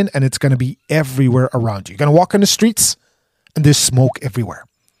happen, and it's going to be everywhere around you. You're going to walk in the streets and there's smoke everywhere.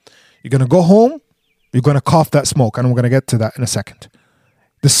 You're going to go home, you're going to cough that smoke, and we're going to get to that in a second.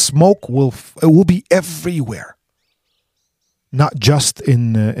 The smoke will be everywhere, not just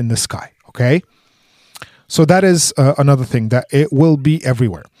in the sky, okay? So that is another thing, that it will be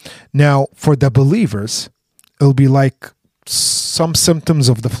everywhere. Now, for the believers, it'll be like some symptoms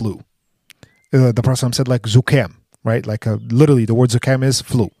of the flu. The Prophet said like zukam, right? Like literally the word zukam is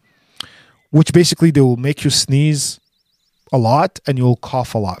flu, which basically they will make you sneeze a lot and you'll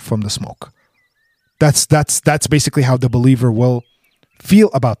cough a lot from the smoke. That's basically how the believer will feel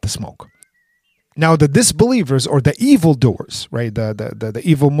about the smoke. Now, the disbelievers or the evildoers, right? The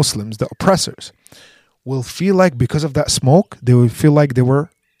evil Muslims, the oppressors, will feel like because of that smoke, they will feel like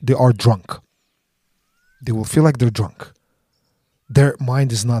they are drunk. They will feel like they're drunk. Their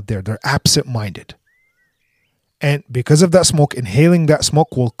mind is not there. They're absent-minded. And because of that smoke, inhaling that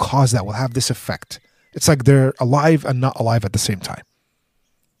smoke will have this effect. It's like they're alive and not alive at the same time.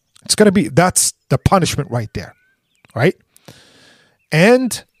 That's the punishment right there, right?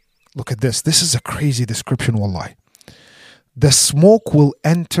 And look at this. This is a crazy description, wallahi. The smoke will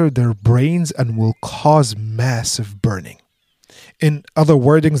enter their brains and will cause massive burning. In other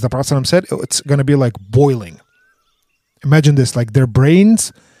wordings, the Prophet said it's going to be like boiling. Imagine this, like their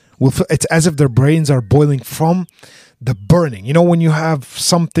brains it's as if their brains are boiling from the burning. You know, when you have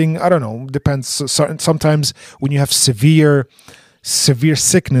something, I don't know, depends. Sometimes when you have severe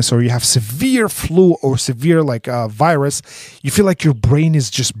sickness, or you have severe flu or severe virus, you feel like your brain is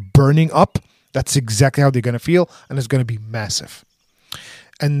just burning up. That's exactly how they're going to feel, and it's going to be massive.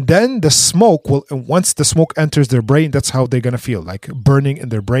 And then the smoke once the smoke enters their brain, that's how they're going to feel, like burning in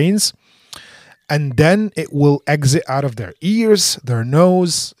their brains. And then it will exit out of their ears, their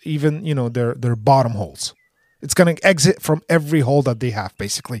nose, even, their bottom holes. It's going to exit from every hole that they have,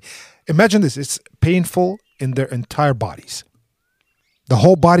 basically. Imagine this. It's painful in their entire bodies. The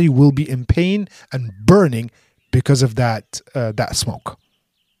whole body will be in pain and burning because of that smoke.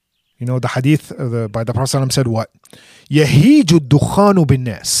 The hadith by the Prophet said what? يَهِيجُ الدُّخَانُ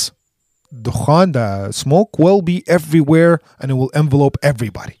بِالنَّاسِ. Dukhan, the smoke, will be everywhere and it will envelope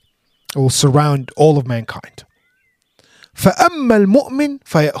everybody. It will surround all of mankind. فَأَمَّا الْمُؤْمِنِ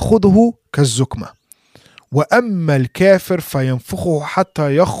فَيَأْخُذُهُ كَالزُّكْمَةِ وَأَمَّا الْكَافِرِ فَيَنْفُخُهُ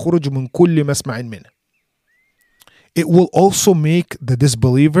حَتَّى يَخْرُجْ مِنْ كُلِّ مَسْمَعٍ مِنْهِ. It will also make the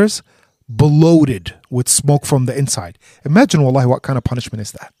disbelievers bloated with smoke from the inside. Imagine, wallahi, what kind of punishment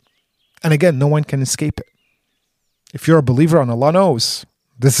is that? And again, no one can escape it. If you're a believer, and Allah knows,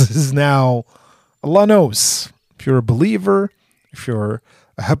 this is now, Allah knows. If you're a believer, if you're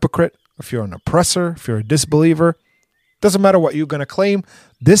a hypocrite, if you're an oppressor, if you're a disbeliever, doesn't matter what you're going to claim,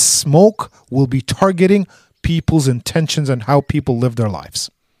 this smoke will be targeting people's intentions and how people live their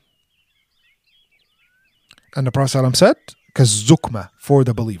lives. And the Prophet said, kazukma, for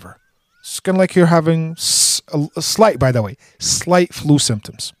the believer. It's kind of like you're having slight flu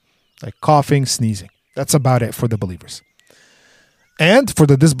symptoms, like coughing, sneezing. That's about it for the believers. And for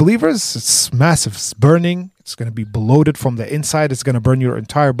the disbelievers, it's massive. It's burning. It's going to be bloated from the inside. It's going to burn your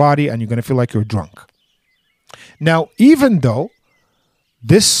entire body, and you're going to feel like you're drunk. Now, even though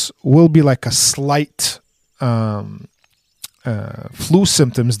this will be like a slight flu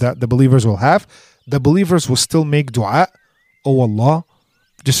symptoms that the believers will have, the believers will still make dua. Oh Allah,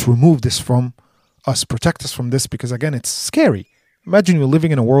 just remove this from us. Protect us from this, because again, it's scary. Imagine you're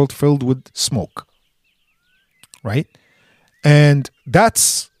living in a world filled with smoke. Right? And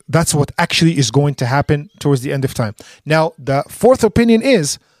that's what actually is going to happen towards the end of time. Now, the fourth opinion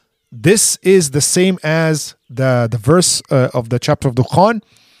is this is the same as the verse of the chapter of Dukhan.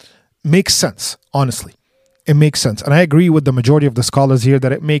 Makes sense, honestly. It makes sense. And I agree with the majority of the scholars here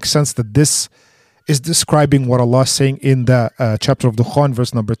that it makes sense that this is describing what Allah is saying in the chapter of Dukhan,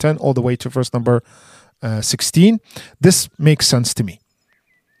 verse number 10, all the way to verse number 16. This makes sense to me.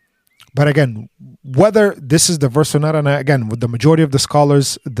 But again, whether this is the verse or not, and again, with the majority of the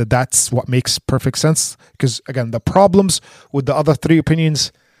scholars, that's what makes perfect sense. Because again, the problems with the other three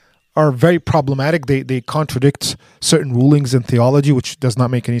opinions are very problematic. They contradict certain rulings in theology, which does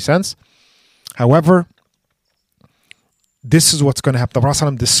not make any sense. However, this is what's going to happen. The Prophet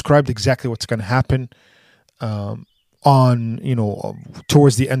ﷺ described exactly what's going to happen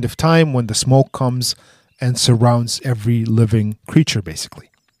towards the end of time, when the smoke comes and surrounds every living creature, basically.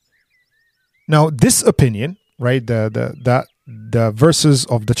 Now, this opinion, right, the verses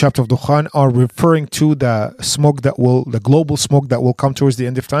of the chapter of Dukhan are referring to the global smoke that will come towards the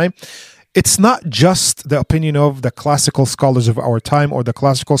end of time. It's not just the opinion of the classical scholars of our time or the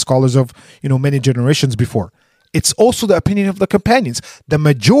classical scholars of many generations before. It's also the opinion of the companions. The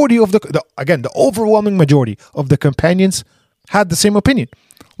majority of the overwhelming majority of the companions had the same opinion.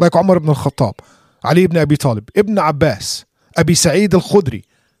 Like Umar ibn al-Khattab, Ali ibn Abi Talib, Ibn Abbas, Abi Sa'id al-Khudri,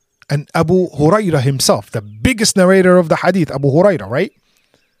 and Abu Hurairah himself, the biggest narrator of the hadith, Abu Hurairah, right?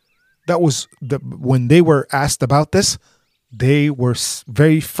 That was when they were asked about this, they were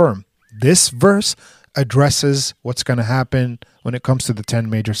very firm. This verse addresses what's going to happen when it comes to the 10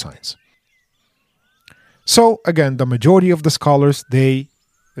 major signs. So again, the majority of the scholars, they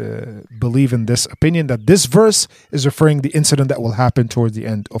believe in this opinion that this verse is referring the incident that will happen towards the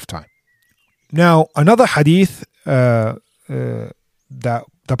end of time. Now, another hadith that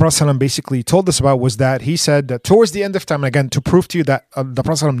the Prophet ﷺ basically told us about was that he said that towards the end of time, again, to prove to you that the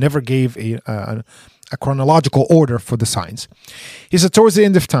Prophet ﷺ never gave a chronological order for the signs. He said towards the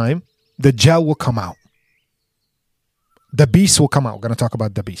end of time, the Dajjal will come out. The beast will come out. We're going to talk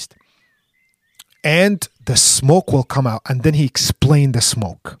about the beast. And the smoke will come out. And then he explained the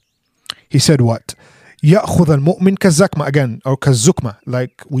smoke. He said what? يَأْخُذَ الْمُؤْمِنْ كَالزَّكْمَ, again, or كَالزُّكْمَ,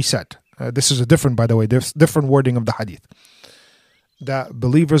 like we said. This is a different, by the way, there's different wording of the hadith. That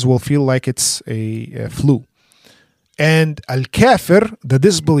believers will feel like it's a flu. And al-kafir, the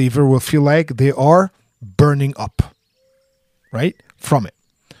disbeliever, will feel like they are burning up, right, from it.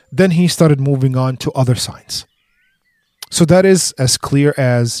 Then he started moving on to other signs. So that is as clear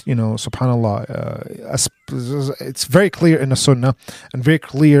as, subhanAllah, it's very clear in the Sunnah and very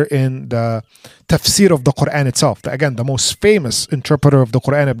clear in the tafsir of the Quran itself. Again, the most famous interpreter of the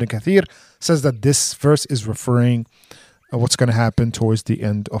Quran, Ibn Kathir, says that this verse is referring what's going to happen towards the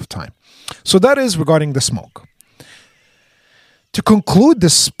end of time. So that is regarding the smoke. To conclude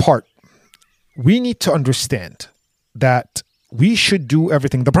this part, we need to understand that we should do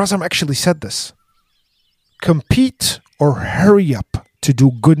everything. The Prophet actually said this. Compete or hurry up to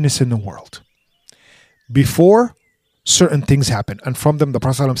do goodness in the world before certain things happen. And from them, the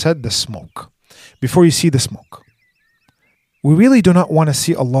Prophet said, the smoke. Before you see the smoke. We really do not want to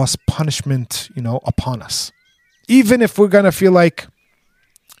see Allah's punishment, upon us. Even if we're going to feel like,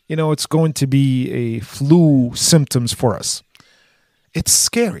 it's going to be a flu symptoms for us. It's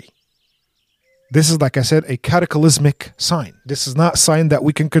scary. This is, like I said, a cataclysmic sign. This is not a sign that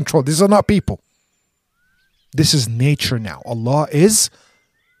we can control. These are not people. This is nature now. Allah is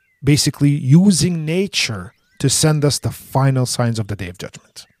basically using nature to send us the final signs of the Day of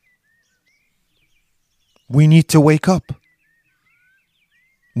Judgment. We need to wake up.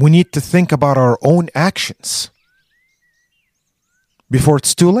 We need to think about our own actions before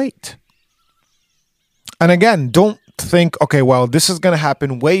it's too late. And again, don't think, okay, well, this is going to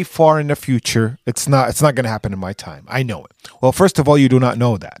happen way far in the future. It's not going to happen in my time. I know it. Well, first of all, you do not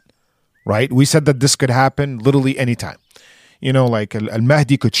know that, right? We said that this could happen literally anytime. Like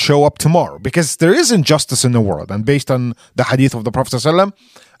Al-Mahdi could show up tomorrow because there is injustice in the world. And based on the hadith of the Prophet ﷺ,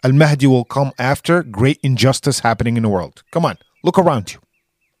 Al-Mahdi will come after great injustice happening in the world. Come on, look around you.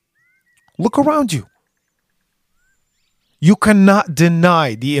 Look around you. You cannot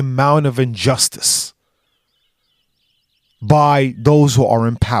deny the amount of injustice by those who are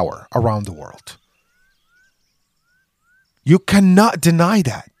in power around the world. You cannot deny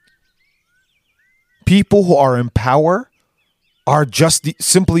that. People who are in power are just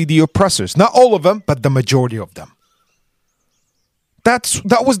simply the oppressors. Not all of them, but the majority of them.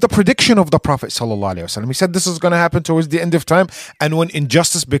 That was the prediction of the Prophet ﷺ. He said this is going to happen towards the end of time. And when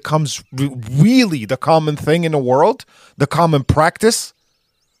injustice becomes really the common thing in the world, the common practice,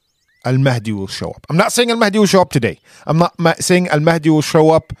 Al-Mahdi will show up. I'm not saying Al-Mahdi will show up today. I'm not saying Al-Mahdi will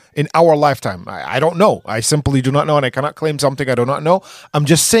show up in our lifetime. I don't know. I simply do not know, and I cannot claim something I do not know. I'm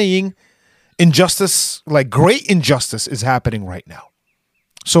just saying injustice, like great injustice, is happening right now.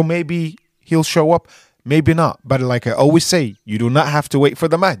 So maybe he'll show up, maybe not. But like I always say, you do not have to wait for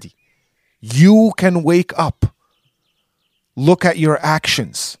the Mahdi. You can wake up, look at your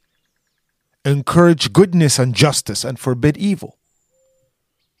actions, encourage goodness and justice, and forbid evil.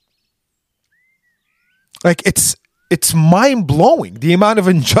 Like it's mind-blowing, the amount of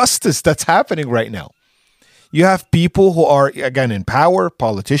injustice that's happening right now. You have people who are, again, in power,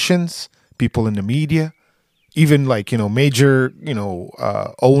 politicians, people in the media, even like, major,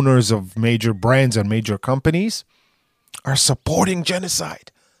 owners of major brands and major companies are supporting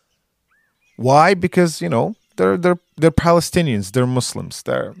genocide. Why? Because, they're Palestinians, they're Muslims,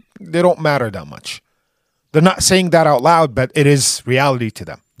 they don't matter that much. They're not saying that out loud, but it is reality to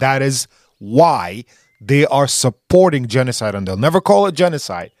them. That is why they are supporting genocide, and they'll never call it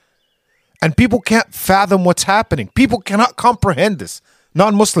genocide. And people can't fathom what's happening. People cannot comprehend this.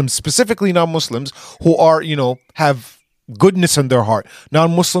 Non-Muslims, specifically non-Muslims who are, have goodness in their heart.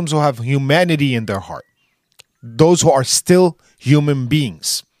 Non-Muslims who have humanity in their heart. Those who are still human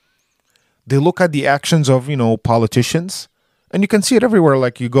beings. They look at the actions of, politicians, and you can see it everywhere.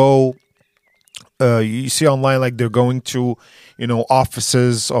 Like you go, you see online, like they're going to,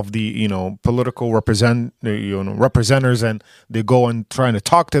 offices of the, political representers, and they go and trying to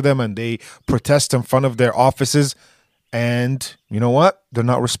talk to them, and they protest in front of their offices. And you know what? They're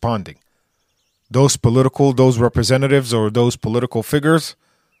not responding. Those representatives or those political figures,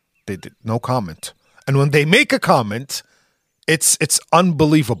 they did no comment. And when they make a comment, it's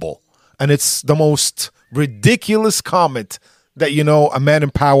unbelievable. And it's the most ridiculous comment that, a man in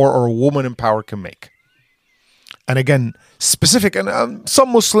power or a woman in power can make. And again, specific, and some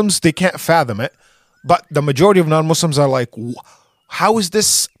Muslims, they can't fathom it. But the majority of non-Muslims are like, how is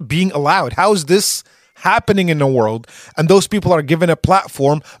this being allowed? How is this happening in the world? And those people are given a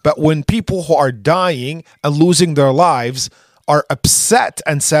platform. But when people who are dying and losing their lives are upset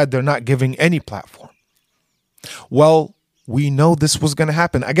and sad, they're not giving any platform. Well, we know this was going to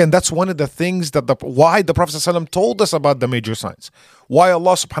happen. Again, that's one of the things that why the Prophet ﷺ told us about the major signs. Why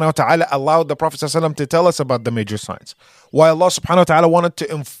Allah subhanahu wa ta'ala allowed the Prophet ﷺ to tell us about the major signs. Why Allah subhanahu wa ta'ala wanted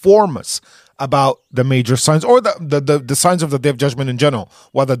to inform us about the major signs, or the signs of the Day of Judgment in general,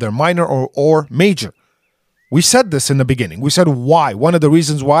 whether they're minor or major. We said this in the beginning. We said why. One of the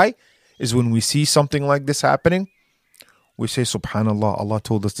reasons why is when we see something like this happening, we say, subhanallah, Allah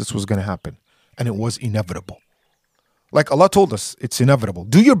told us this was going to happen. And it was inevitable. Like Allah told us, it's inevitable.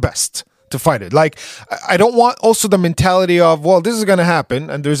 Do your best to fight it. Like, I don't want also the mentality of, well, this is going to happen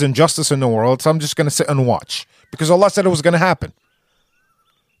and there's injustice in the world, so I'm just going to sit and watch. Because Allah said it was going to happen.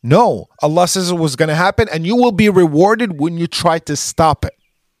 No, Allah says it was going to happen, and you will be rewarded when you try to stop it.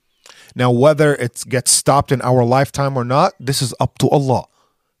 Now, whether it gets stopped in our lifetime or not, this is up to Allah.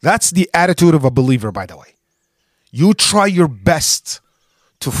 That's the attitude of a believer, by the way. You try your best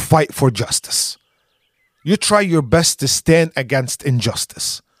to fight for justice. You try your best to stand against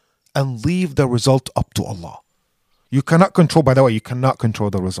injustice and leave the result up to Allah. You cannot control, by the way, you cannot control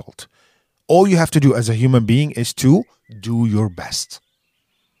the result. All you have to do as a human being is to do your best.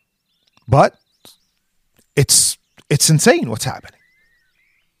 But it's insane what's happening.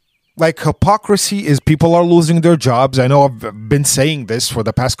 Like, hypocrisy is people are losing their jobs. I know I've been saying this for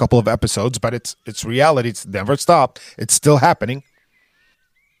the past couple of episodes, but it's reality. It's never stopped. It's still happening.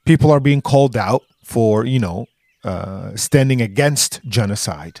 People are being called out for, standing against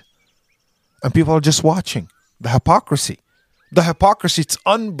genocide. And people are just watching. The hypocrisy. It's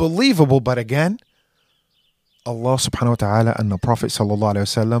unbelievable. But again, Allah subhanahu wa ta'ala and the Prophet sallallahu alayhi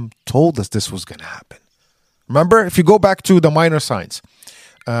wasallam told us this was going to happen. Remember, if you go back to the minor signs,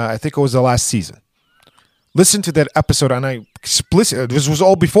 I think it was the last season. Listen to that episode, and this was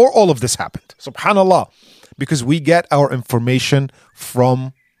all before all of this happened. Subhanallah. Because we get our information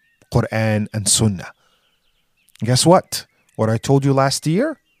from Quran and Sunnah. Guess what? What I told you last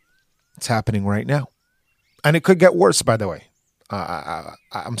year, it's happening right now. And it could get worse, by the way.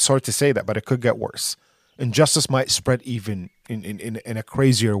 I'm sorry to say that, but it could get worse. Injustice might spread even in a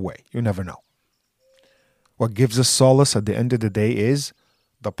crazier way. You never know. What gives us solace at the end of the day is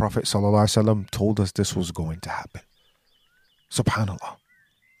the Prophet ﷺ told us this was going to happen. Subhanallah.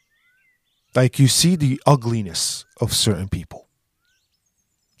 Like, you see the ugliness of certain people.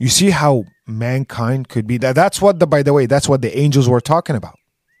 You see how mankind could be. That's what the angels were talking about.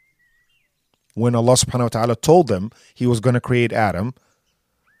 When Allah subhanahu wa ta'ala told them He was going to create Adam,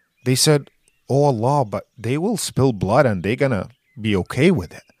 they said, oh Allah, but they will spill blood and they're going to be okay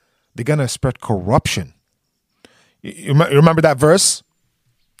with it. They're going to spread corruption. You remember that verse?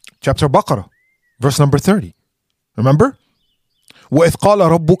 Chapter Baqarah, verse number 30. Remember? وَإِذْ قَالَ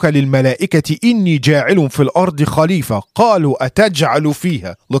رَبُّكَ لِلْمَلَائِكَةِ إِنِّي جَاعِلٌ فِي الْأَرْضِ خَلِيفَةً قَالُوا أَتَجْعَلُ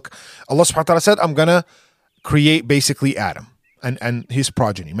فِيهَا. Look, Allah subhanahu wa ta'ala said, I'm going to create basically Adam and his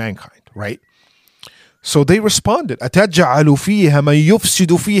progeny, mankind, right? So they responded, أَتَجْعَلُ فِيهَا مَنْ يُفْسِدُ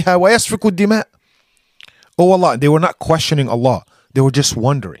فِيهَا وَيَسْفِكُ الدِّمَاءِ. Oh Allah, they were not questioning Allah. They were just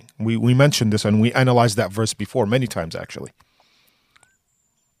wondering. We mentioned this and we analyzed that verse before many times actually.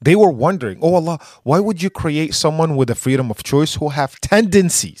 They were wondering, oh Allah, why would you create someone with a freedom of choice who have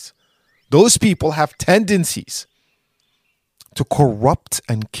tendencies? Those people have tendencies to corrupt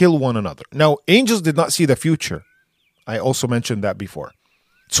and kill one another. Now, angels did not see the future. I also mentioned that before.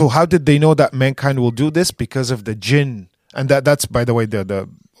 So how did they know that mankind will do this? Because of the jinn. And that's, by the way, the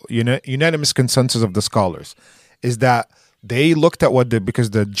unanimous consensus of the scholars is that they looked at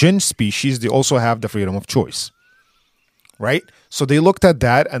because the jinn species, they also have the freedom of choice. Right? So they looked at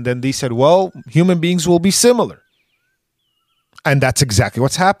that and then they said, well, human beings will be similar. And that's exactly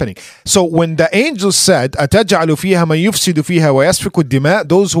what's happening. So when the angels said, أَتَجْعَلُ فِيهَا مَنْ يُفْسِدُ فِيهَا وَيَسْفِكُ الدِّمَاءِ,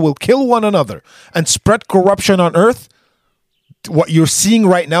 those who will kill one another and spread corruption on earth, what you're seeing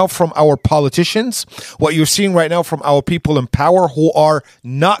right now from our politicians, what you're seeing right now from our people in power who are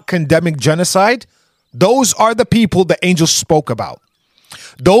not condemning genocide, those are the people the angels spoke about.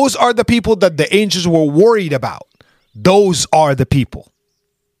 Those are the people that the angels were worried about. Those are the people.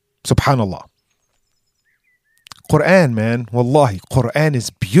 Subhanallah. Quran, man, wallahi, Quran is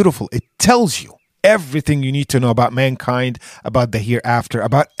beautiful. It tells you everything you need to know about mankind, about the hereafter,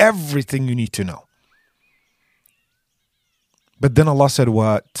 about everything you need to know. But then Allah said,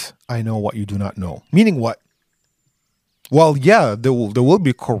 what? I know what you do not know. Meaning what? Well, yeah, there will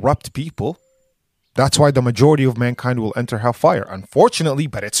be corrupt people. That's why the majority of mankind will enter hellfire. Unfortunately,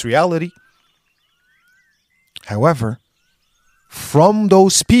 but it's reality. However, from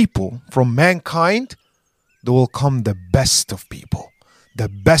those people, from mankind, there will come the best of people, the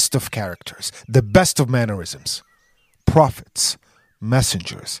best of characters, the best of mannerisms, prophets,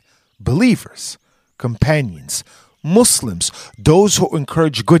 messengers, believers, companions, Muslims, those who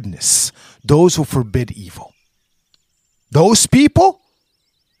encourage goodness, those who forbid evil. Those people,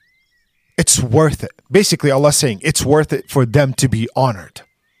 it's worth it. Basically, Allah is saying it's worth it for them to be honored.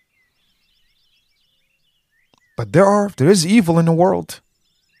 But there is evil in the world.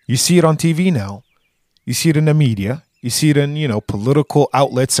 You see it on TV now. You see it in the media. You see it in, political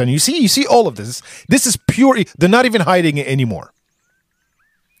outlets. And you see all of this. This is pure. They're not even hiding it anymore.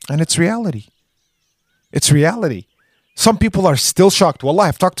 And it's reality. It's reality. Some people are still shocked. Wallah,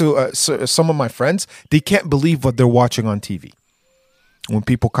 I've talked to some of my friends. They can't believe what they're watching on TV. When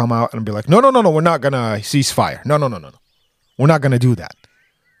people come out and be like, no, we're not going to cease fire. No. We're not going to do that.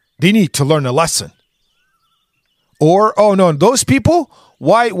 They need to learn a lesson. Or, oh no, those people,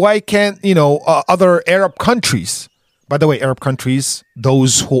 why can't, other Arab countries, by the way, Arab countries,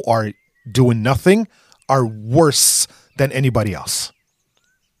 those who are doing nothing are worse than anybody else.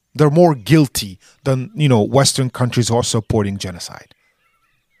 They're more guilty than, Western countries who are supporting genocide.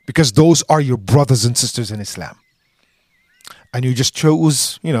 Because those are your brothers and sisters in Islam. And you just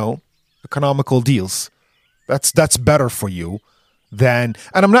chose, economical deals. That's better for you than,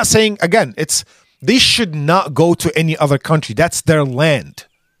 and I'm not saying, again, they should not go to any other country. That's their land.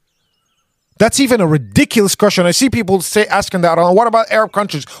 That's even a ridiculous question. I see people asking that, what about Arab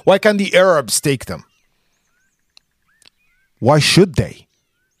countries? Why can't the Arabs take them? Why should they?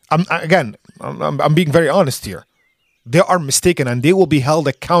 I'm being very honest here. They are mistaken and they will be held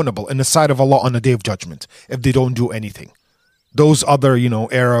accountable in the sight of Allah on the Day of Judgment if they don't do anything. Those other,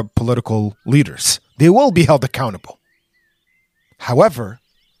 Arab political leaders, they will be held accountable. However,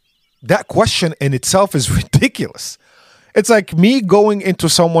 that question in itself is ridiculous. It's like me going into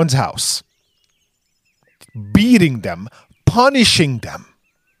someone's house, beating them, punishing them,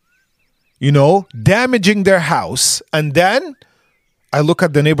 damaging their house, and then I look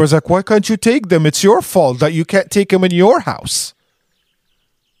at the neighbors like, why can't you take them? It's your fault that you can't take them in your house.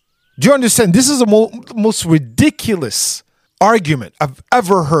 Do you understand? This is the most ridiculous argument I've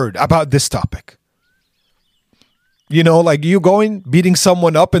ever heard about this topic. Like you going, beating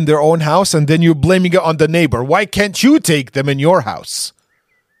someone up in their own house and then you're blaming it on the neighbor. Why can't you take them in your house?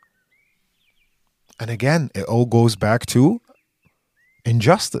 And again, it all goes back to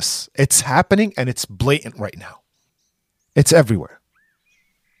injustice. It's happening and it's blatant right now. It's everywhere.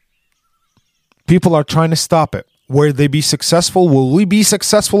 People are trying to stop it. Will they be successful? Will we be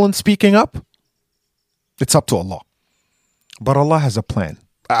successful in speaking up? It's up to Allah. But Allah has a plan.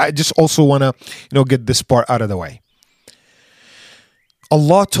 I just also want to, get this part out of the way.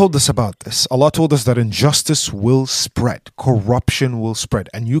 Allah told us about this. Allah told us that injustice will spread, corruption will spread,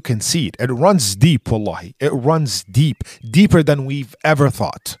 and you can see it. It runs deep, wallahi. It runs deep, deeper than we've ever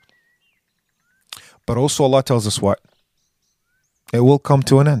thought. But also Allah tells us what? It will come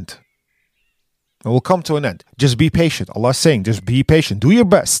to an end. It will come to an end. Just be patient. Allah is saying, just be patient. Do your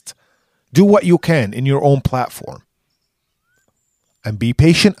best. Do what you can in your own platform. And be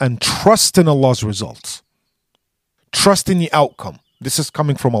patient and trust in Allah's results. Trust in the outcome. This is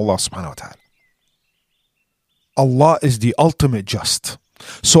coming from Allah subhanahu wa ta'ala. Allah is the ultimate just.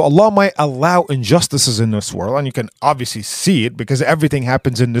 So Allah might allow injustices in this world, and you can obviously see it because everything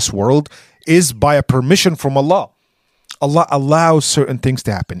happens in this world is by a permission from Allah. Allah allows certain things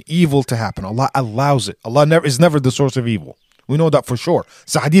to happen, evil to happen. Allah allows it. Allah is never the source of evil. We know that for sure.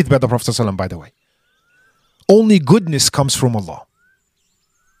 It's a hadith by the Prophet ﷺ, by the way. Only goodness comes from Allah.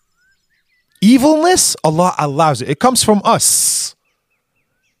 Evilness, Allah allows it. It comes from us.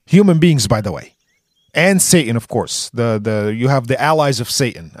 Human beings, by the way. And Satan, of course. You have the allies of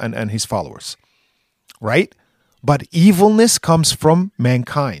Satan and his followers. Right? But evilness comes from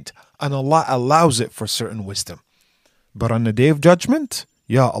mankind. And Allah allows it for certain wisdom. But on the day of judgment,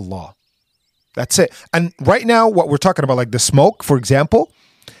 Ya Allah. That's it. And right now, what we're talking about, like the smoke, for example,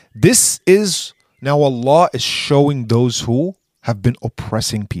 this is now Allah is showing those who have been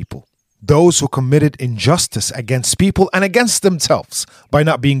oppressing people. Those who committed injustice against people and against themselves by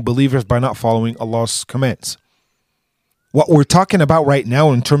not being believers, by not following Allah's commands. What we're talking about right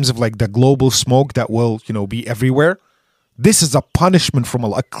now in terms of like the global smoke that will, be everywhere, this is a punishment from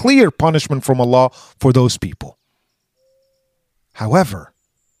Allah, a clear punishment from Allah for those people. However,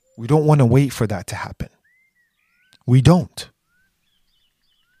 we don't want to wait for that to happen. We don't.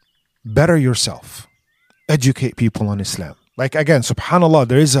 Better yourself. Educate people on Islam. Like again, subhanAllah,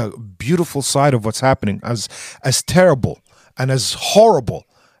 there is a beautiful side of what's happening, as terrible and as horrible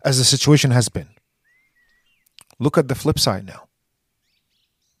as the situation has been. Look at the flip side now.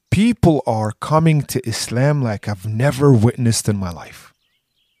 People are coming to Islam like I've never witnessed in my life.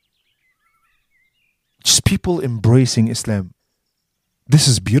 Just people embracing Islam. This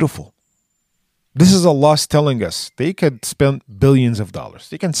is beautiful. This is Allah telling us they could spend billions of dollars.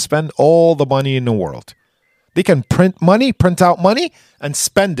 They can spend all the money in the world. They can print out money, and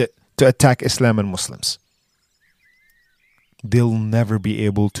spend it to attack Islam and Muslims. They'll never be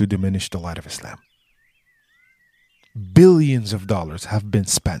able to diminish the light of Islam. Billions of dollars have been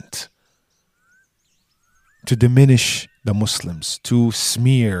spent to diminish the Muslims, to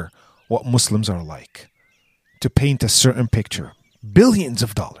smear what Muslims are like, to paint a certain picture. Billions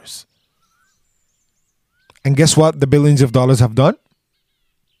of dollars. And guess what the billions of dollars have done?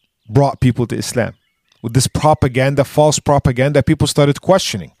 Brought people to Islam. With this propaganda, false propaganda, people started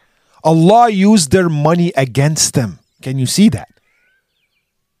questioning. Allah used their money against them. Can you see that?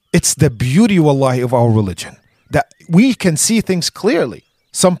 It's the beauty, wallahi, of our religion. That we can see things clearly.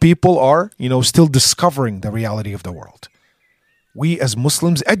 Some people are, still discovering the reality of the world. We as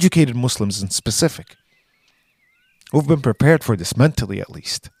Muslims, educated Muslims in specific, we've been prepared for this mentally at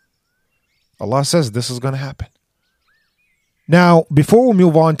least. Allah says this is going to happen. Now, before we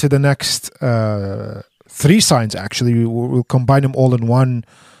move on to the next three signs, actually, we'll combine them all in one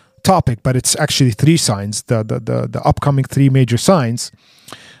topic, but it's actually three signs, the upcoming three major signs.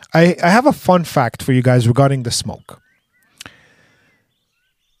 I have a fun fact for you guys regarding the smoke.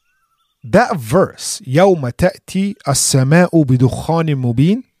 That verse, يَوْمَ تَأْتِي السَّمَاءُ بِدُخَانٍ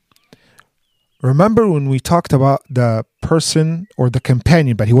مُبِينٍ. Remember when we talked about the person or the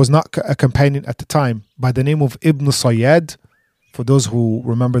companion, but he was not a companion at the time, by the name of Ibn Sayyad, for those who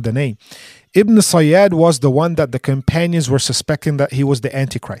remember the name. Ibn Sayyad was the one that the companions were suspecting that he was the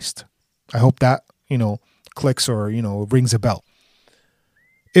Antichrist. I hope that, clicks or, rings a bell.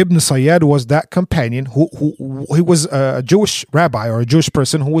 Ibn Sayyad was that companion who he was a Jewish rabbi or a Jewish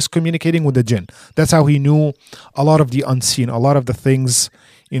person who was communicating with the jinn. That's how he knew a lot of the unseen, a lot of the things.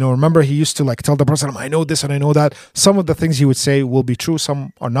 Remember he used to tell the Prophet, I know this and I know that. Some of the things he would say will be true,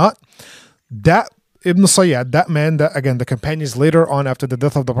 some are not. That Ibn Sayyad, that man, that again, the companions later on after the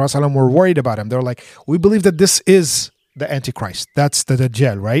death of the Prophet were worried about him. They're like, we believe that this is the Antichrist. That's the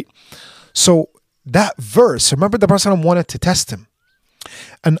Dajjal, right? So that verse, remember the Prophet wanted to test him.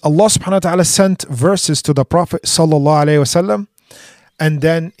 And Allah subhanahu wa ta'ala sent verses to the Prophet sallallahu alayhi wasallam. And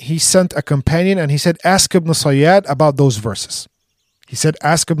then he sent a companion and he said, ask Ibn Sayyad about those verses. He said,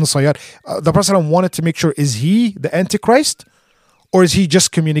 ask Ibn Sayyad. The Prophet wanted to make sure, is he the Antichrist? Or is he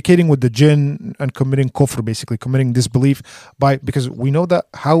just communicating with the jinn and committing kufr, basically committing disbelief because we know that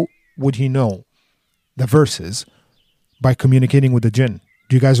how would he know the verses? By communicating with the jinn.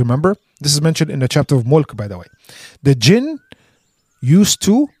 Do you guys remember? This is mentioned in the chapter of Mulk, by the way. The jinn used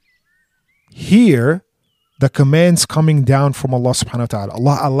to hear the commands coming down from Allah subhanahu wa ta'ala.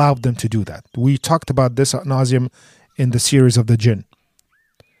 Allah allowed them to do that. We talked about this ad nauseum in the series of the jinn.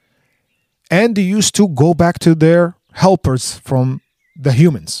 And they used to go back to their helpers from the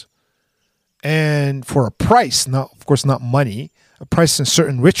humans. And for a price, of course not money, a price in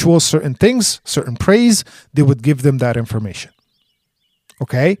certain rituals, certain things, certain praise, they would give them that information.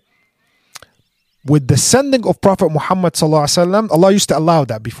 Okay? With the sending of Prophet Muhammad sallallahu alaihi wasallam, Allah used to allow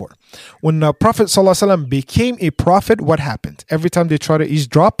that before. When the Prophet sallallahu alaihi wasallam became a prophet, what happened? Every time they try to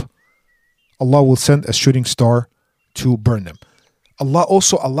eavesdrop, Allah will send a shooting star to burn them. Allah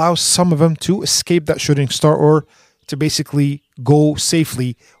also allows some of them to escape that shooting star or to basically go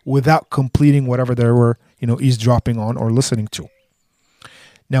safely without completing whatever they were, eavesdropping on or listening to.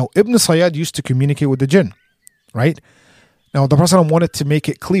 Now, Ibn Sayyad used to communicate with the jinn, right? Now, the Prophet wanted to make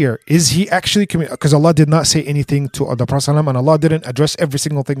it clear, is he actually because Allah did not say anything to the Prophet and Allah didn't address every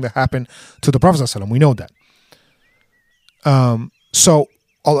single thing that happened to the Prophet. We know that. So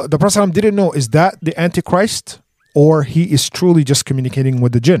the Prophet didn't know, is that the Antichrist or he is truly just communicating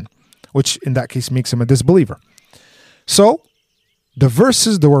with the jinn, which in that case makes him a disbeliever. So there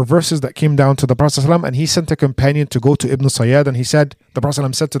were verses that came down to the Prophet and he sent a companion to go to Ibn Sayyad, and the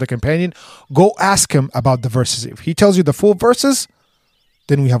Prophet said to the companion, go ask him about the verses. If he tells you the full verses,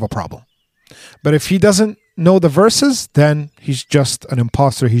 then we have a problem. But if he doesn't know the verses, then he's just an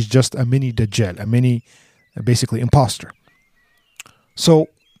imposter. He's just a mini Dajjal, a mini, basically, imposter. So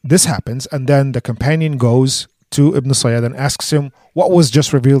this happens, and then the companion goes to Ibn Sayyad and asks him what was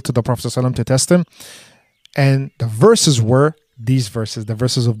just revealed to the Prophet to test him. And the verses were these verses, the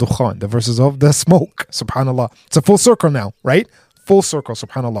verses of Dukhan, the verses of the smoke, subhanAllah. It's a full circle now, right? Full circle,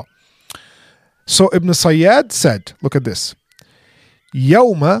 subhanAllah. So Ibn Sayyad said, look at this.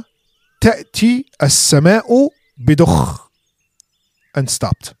 يَوْمَ تَأْتِي السَّمَاءُ بِدُخْ, and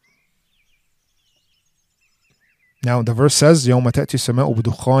stopped. Now the verse says, يَوْمَ تَأْتِي السَّمَاءُ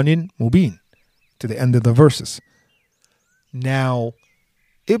بِدُخَانٍ مُبِينٍ, to the end of the verses. Now,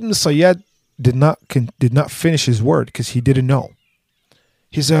 Ibn Sayyad did not finish his word because he didn't know.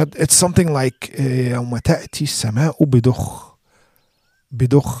 He said it's something like يَوْمَ تَأْتِي السَّمَاءُ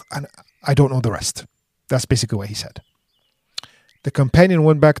بِدُخْ, and I don't know the rest. That's basically what he said. The companion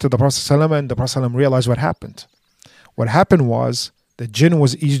went back to the Prophet ﷺ, and the Prophet ﷺ realized what happened. What happened was the jinn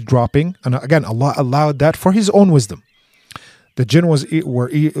was eavesdropping, and again Allah allowed that for His own wisdom. The jinn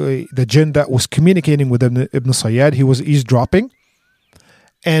the jinn that was communicating with Ibn Sayyad, he was eavesdropping,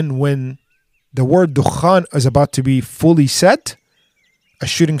 and when the word Dukhan is about to be fully said, a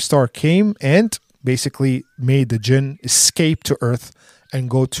shooting star came and basically made the jinn escape to earth and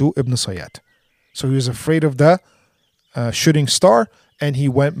go to Ibn Sayyad. So he was afraid of the shooting star, and he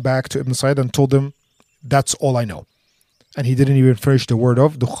went back to Ibn Sayyad and told him, that's all I know. And he didn't even finish the word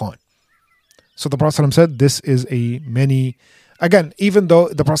of Dukhan. So the Prophet ﷺ said, this is again, even though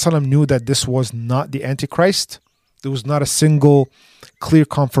the Prophet ﷺ knew that this was not the Antichrist, there was not a single clear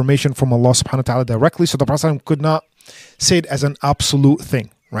confirmation from Allah subhanahu wa ta'ala directly. So the Prophet ﷺ could not say it as an absolute thing,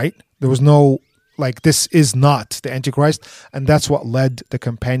 right? There was no, this is not the Antichrist. And that's what led the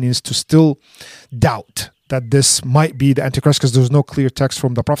companions to still doubt that this might be the Antichrist, because there was no clear text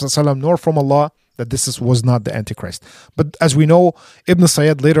from the Prophet ﷺ nor from Allah that this was not the Antichrist. But as we know, Ibn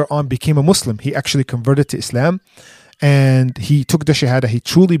Sayyad later on became a Muslim. He actually converted to Islam. And he took the Shahada. He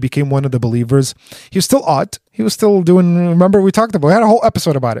truly became one of the believers. He was still odd. He was still doing, remember we talked about, we had a whole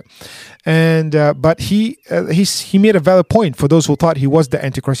episode about it. And but he made a valid point for those who thought he was the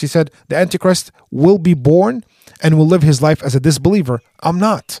Antichrist. He said, the Antichrist will be born and will live his life as a disbeliever. I'm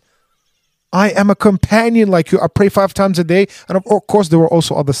not. I am a companion like you. I pray 5 times a day. And of course, there were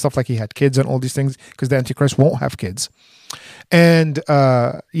also other stuff like he had kids and all these things, because the Antichrist won't have kids. And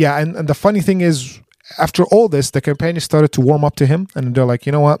and the funny thing is, after all this, the companions started to warm up to him, and they're like,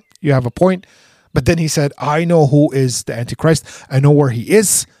 you know what, you have a point. But then he said, I know who is the Antichrist. I know where he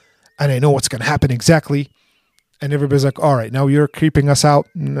is, and I know what's going to happen exactly. And everybody's like, all right, now you're creeping us out.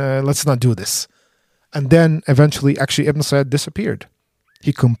 Let's not do this. And then eventually, actually, Ibn Sayyad disappeared.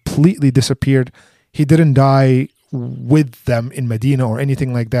 He completely disappeared. He didn't die with them in Medina or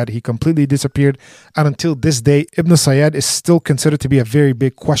anything like that. He completely disappeared. And until this day, Ibn Sayyad is still considered to be a very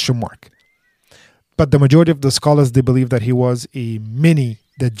big question mark. But the majority of the scholars, they believe that he was a mini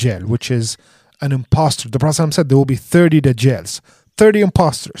Dajjal, which is an imposter. The Prophet said there will be 30 Dajjals, 30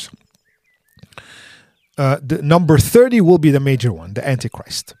 imposters. The number 30 will be the major one, the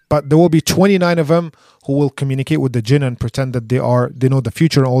Antichrist. But there will be 29 of them who will communicate with the jinn and pretend that they know the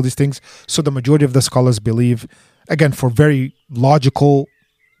future and all these things. So the majority of the scholars believe, again, for very logical,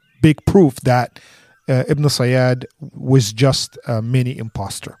 big proof, that Ibn Sayyad was just a mini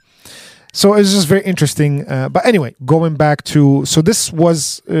imposter. So it's just very interesting. But anyway, going back to, so this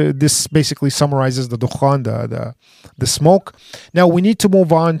was, this basically summarizes the dukhan, the smoke. Now we need to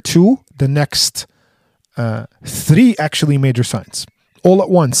move on to the next three actually major signs all at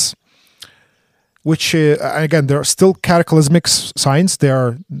once, which again, there are still cataclysmic signs. They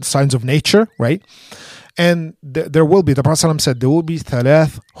are signs of nature, right? And there will be, the Prophet ﷺ said, there will be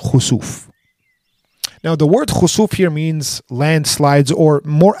ثلاث خسوف. Now, the word khusuf here means landslides, or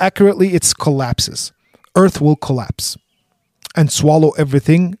more accurately, it's collapses. Earth will collapse and swallow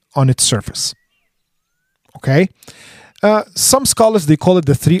everything on its surface. Okay? Some scholars, they call it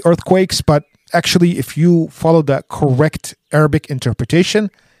the three earthquakes, but actually, if you follow the correct Arabic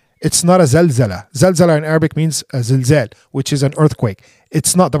interpretation, it's not a zalzala. Zalzala in Arabic means a zilzal, which is an earthquake.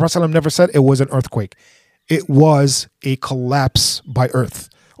 It's not. The Prophet ﷺ never said it was an earthquake. It was a collapse by earth.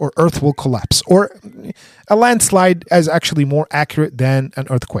 Or earth will collapse, or a landslide is actually more accurate than an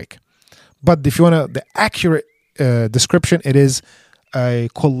earthquake. But if you want the accurate description, it is a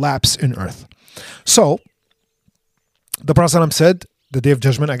collapse in earth. So the Prophet ﷺ said, the Day of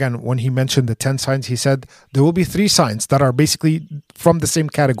Judgment, again, when he mentioned the 10 signs, he said there will be three signs that are basically from the same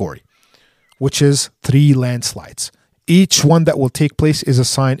category, which is three landslides. Each one that will take place is a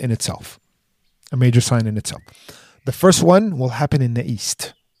sign in itself, a major sign in itself. The first one will happen in the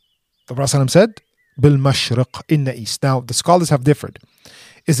east. The Prophet ﷺ said, Bil Mashriq, in the east. Now, the scholars have differed.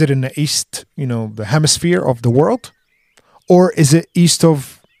 Is it in the east, the hemisphere of the world? Or is it east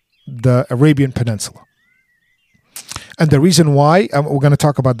of the Arabian Peninsula? And the reason why, we're going to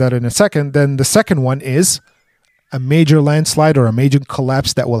talk about that in a second. Then the second one is a major landslide or a major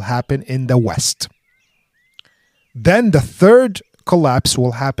collapse that will happen in the west. Then the third collapse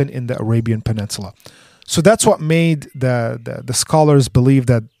will happen in the Arabian Peninsula. So that's what made the scholars believe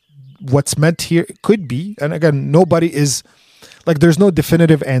that what's meant here could be, and again, nobody is, there's no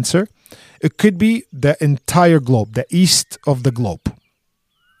definitive answer. It could be the entire globe, the east of the globe,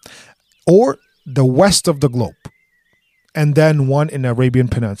 or the west of the globe, and then one in the Arabian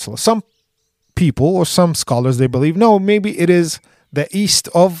Peninsula. Some people or some scholars, they believe, no, maybe it is the east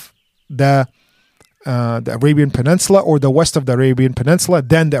of the Arabian Peninsula or the west of the Arabian Peninsula,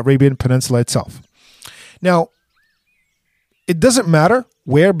 then the Arabian Peninsula itself. Now, it doesn't matter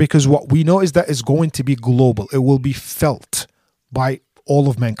where, because what we know is that it's going to be global. It will be felt by all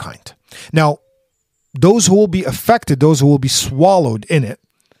of mankind. Now, those who will be affected, those who will be swallowed in it,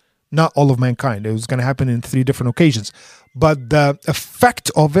 not all of mankind. It was going to happen in three different occasions. But the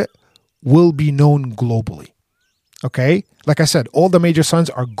effect of it will be known globally. Okay? Like I said, all the major signs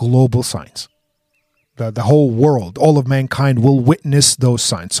are global signs. The whole world, all of mankind will witness those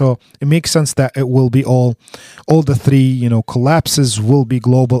signs. So it makes sense that it will be all the three, collapses will be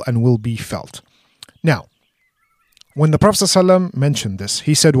global and will be felt. Now, when the Prophet ﷺ mentioned this,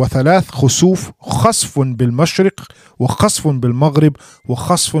 he said, وَثَلَاث خُسُوف خَصْفٌ بِالْمَشْرِقِ وَخَصْفٌ بِالْمَغْرِبِ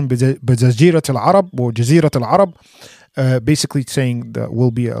وَخَصْفٌ بِجَزِيرَةِ الْعَرَبِ وَجَزِيرَةِ الْعَرَبِ, basically saying there will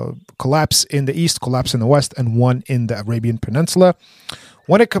be a collapse in the east, collapse in the west, and one in the Arabian Peninsula.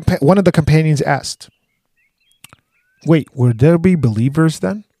 One of the companions asked, wait, will there be believers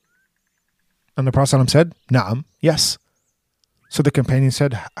then? And the Prophet ﷺ said, Na'am, yes. So the companion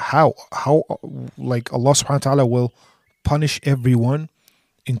said, how like Allah subhanahu wa ta'ala will punish everyone,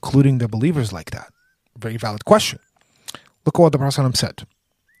 including the believers, like that? Very valid question. Look at what the Prophet ﷺ said.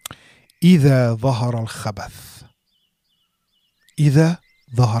 إِذَا ظَهَرَ الْخَبَثِ إِذَا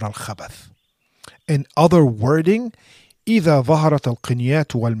ظَهَرَ الْخَبَثِ. In other wording, إِذَا ظَهَرَتَ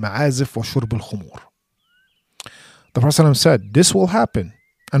الْقِنْيَاتُ وَالْمَعَازِفُ وَشُرْبُ الْخُمُورِ. The Prophet ﷺ said, this will happen.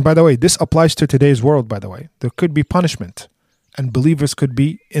 And by the way, this applies to today's world, by the way. There could be punishment, and believers could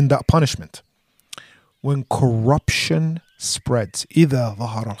be in that punishment. When corruption spreads, إِذَا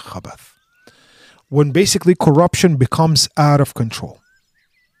ظَهَرَ الْخَبَثِ. When basically corruption becomes out of control.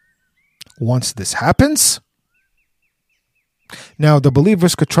 Once this happens, now the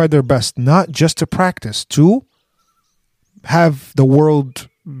believers could try their best not just to practice, to have the world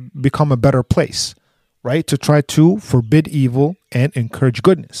become a better place, right? To try to forbid evil and encourage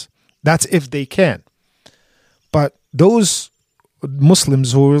goodness. That's if they can. But those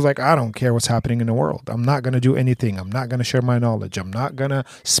Muslims who are like, I don't care what's happening in the world. I'm not going to do anything. I'm not going to share my knowledge. I'm not going to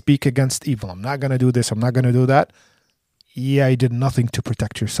speak against evil. I'm not going to do this. I'm not going to do that. Yeah, you did nothing to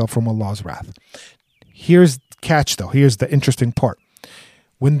protect yourself from Allah's wrath. Here's the catch though. Here's the interesting part.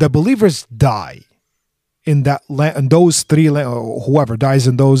 When the believers die in that land, in those three, whoever dies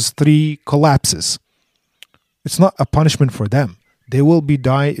in those three collapses, it's not a punishment for them. They will be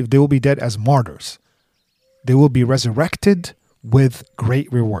dead as martyrs. They will be resurrected with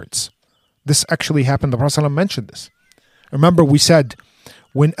great rewards. This actually happened. The Prophet ﷺ mentioned this. Remember, we said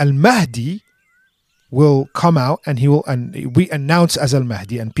when Al-Mahdi will come out and we announce as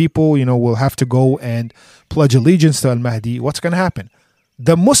Al-Mahdi, and people, will have to go and pledge allegiance to Al-Mahdi, what's going to happen?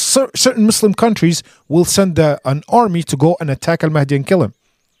 Certain Muslim countries will send an army to go and attack Al-Mahdi and kill him.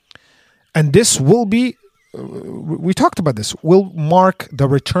 And this will be, we talked about this, will mark the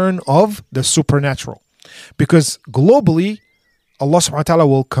return of the supernatural. Because globally, Allah subhanahu wa ta'ala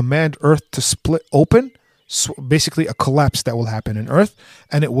will command earth to split open. So basically a collapse that will happen in earth,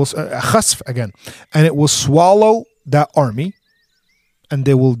 and it will a khasf again, and it will swallow that army, and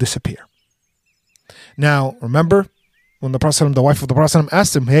they will disappear. Now remember when the Prophet, the wife of the Prophet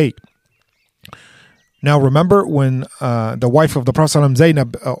asked him, hey, now remember when the wife of the Prophet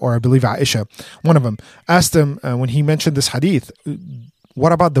Zainab, or I believe Aisha, one of them, asked him when he mentioned this hadith,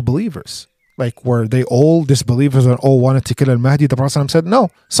 what about the believers? Like, were they all disbelievers and all wanted to kill Al-Mahdi? The Prophet said no,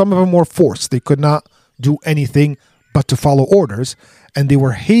 some of them were forced. They could not do anything but to follow orders, and they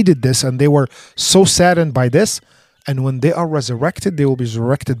were hated this, and they were so saddened by this, and when they are resurrected, they will be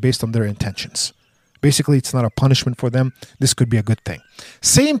resurrected based on their intentions. Basically, it's not a punishment for them. This could be a good thing.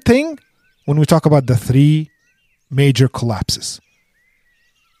 Same thing when we talk about the 3 major collapses.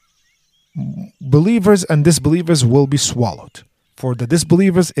 Believers and disbelievers will be swallowed. For the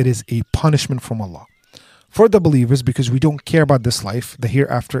disbelievers, it is a punishment from Allah. For the believers, because we don't care about this life, the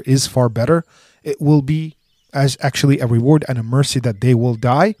hereafter is far better. It will be as actually a reward and a mercy that they will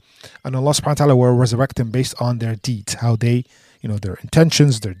die, and Allah subhanahu wa ta'ala will resurrect them based on their deeds, how they, their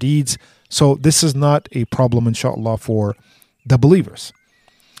intentions, their deeds. So this is not a problem, inshallah, for the believers.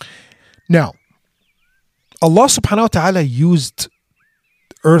 Now, Allah subhanahu wa ta'ala used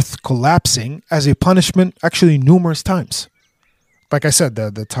earth collapsing as a punishment actually numerous times. Like I said,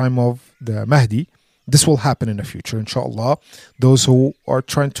 the time of the Mahdi, this will happen in the future, inshallah. Those who are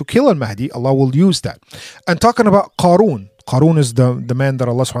trying to kill Al-Mahdi, Allah will use that. And talking about Qarun. Qarun is the man that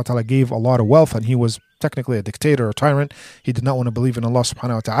Allah subhanahu wa ta'ala gave a lot of wealth, and he was technically a dictator, a tyrant. He did not want to believe in Allah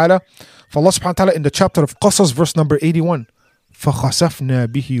subhanahu wa ta'ala. For Allah subhanahu wa ta'ala in the chapter of Qasas, verse number 81, فَخَسَفْنَا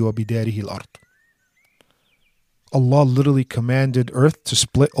بِهِ وَبِدَارِهِ الْأَرْضِ. Allah literally commanded earth to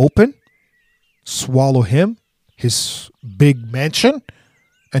split open, swallow him, his big mansion,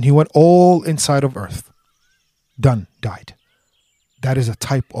 and he went all inside of earth. Done, died. That is a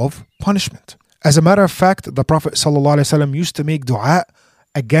type of punishment. As a matter of fact, the Prophet ﷺ used to make dua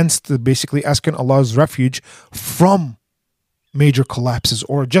against basically asking Allah's refuge from major collapses,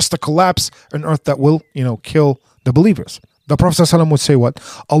 or just a collapse on earth that will, kill the believers. The Prophet ﷺ would say what?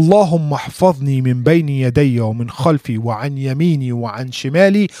 Allahumma hafadhni min bayni yadayya wa min khalfi wa an yamini wa an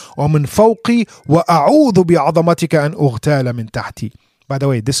shimali wa min fawqi wa a'udhu bi'azamatika an ughtala min tahti. By the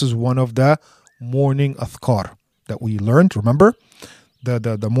way, this is one of the morning adhkar that we learned, remember?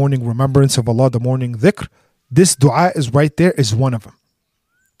 The morning remembrance of Allah, the morning dhikr. This dua is right there, is one of them.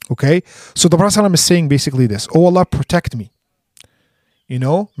 Okay? So the Prophet ﷺ is saying basically this: Oh Allah, protect me.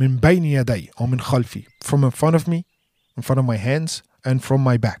 Min bayni yaday, or min khalfi, from in front of me, in front of my hands, and from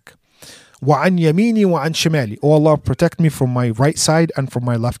my back. Wa an yamini wa an shimali. Oh Allah, protect me from my right side and from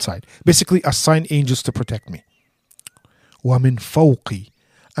my left side. Basically, assign angels to protect me. Wa min fawqi,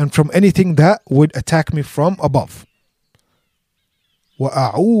 and from anything that would attack me from above. Wa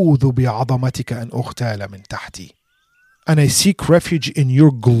a'udhu bi'azamatika an ughtala min tahti. And I seek refuge in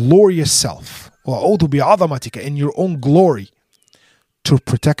your glorious self. Wa a'udhu bi'azamatika, in your own glory, to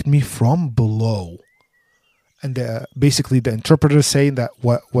protect me from below. And basically the interpreter is saying that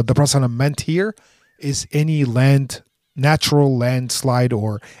what the Prophet meant here is any natural landslide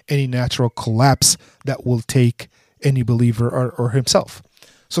or any natural collapse that will take any believer or himself.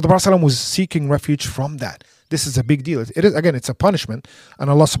 So the Prophet was seeking refuge from that. This is a big deal. It is, again, it's a punishment, and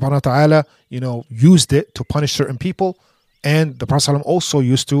Allah subhanahu wa ta'ala, used it to punish certain people. And the Prophet also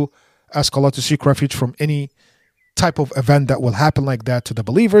used to ask Allah to seek refuge from any type of event that will happen like that to the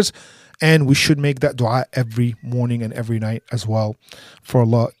believers. And we should make that dua every morning and every night as well, for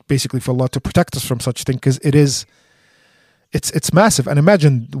Allah, basically for Allah to protect us from such thing, because it's massive. And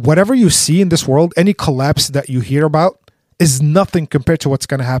imagine, whatever you see in this world, any collapse that you hear about is nothing compared to what's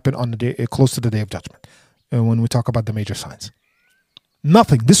going to happen on the day close to the Day of Judgment. And when we talk about the major signs,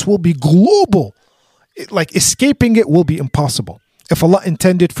 nothing. This will be global. Like escaping it will be impossible. If Allah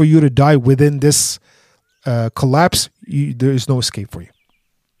intended for you to die within this collapse, there is no escape for you.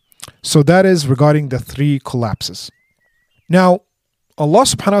 So that is regarding the 3 collapses. Now, Allah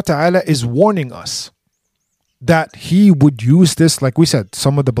subhanahu wa ta'ala is warning us that He would use this. Like we said,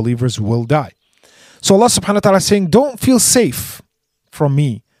 some of the believers will die. So Allah subhanahu wa ta'ala is saying, don't feel safe from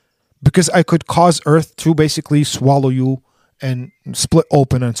me, because I could cause earth to basically swallow you and split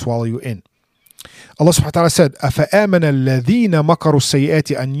open and swallow you in. Allah subhanahu wa ta'ala said, أَفَآمَنَ الَّذِينَ مَكَرُوا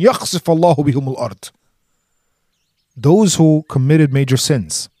السَّيِّئَاتِ أَنْ يَخْسِفَ اللَّهُ بِهُمُ الْأَرْضِ. Those who committed major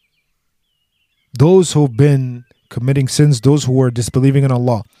sins, those who've been committing sins, those who are disbelieving in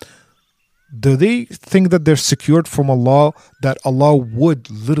Allah, do they think that they're secured from Allah, that Allah would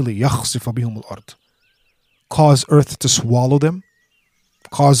literally يَخْسِفَ بِهُمُ الْأَرْضِ, cause earth to swallow them,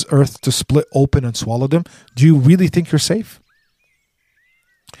 cause earth to split open and swallow them? Do you really think you're safe?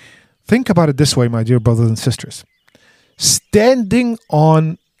 Think about it this way, my dear brothers and sisters. Standing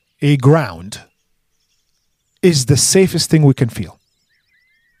on a ground is the safest thing we can feel.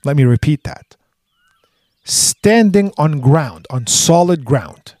 Let me repeat that. Standing on ground, on solid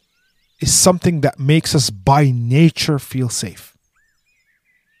ground, is something that makes us by nature feel safe.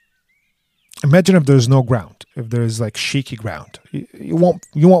 Imagine if there's no ground, if there's like shaky ground. You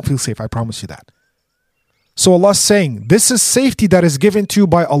won't feel safe, I promise you that. So Allah's saying, this is safety that is given to you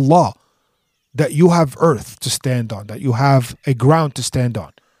by Allah, that you have earth to stand on, that you have a ground to stand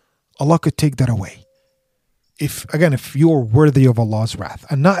on. Allah could take that away. If you're worthy of Allah's wrath.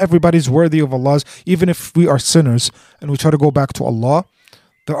 And not everybody's worthy of Allah's, even if we are sinners and we try to go back to Allah,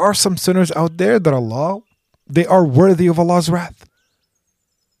 there are some sinners out there that they are worthy of Allah's wrath.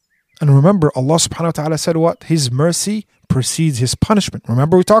 And remember, Allah subhanahu wa ta'ala said what? His mercy precedes His punishment.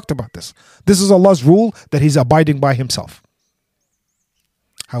 Remember, we talked about this. This is Allah's rule that He's abiding by Himself.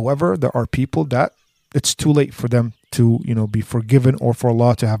 However, there are people that it's too late for them to, be forgiven or for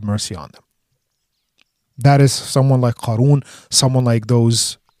Allah to have mercy on them. That is someone like Qarun, someone like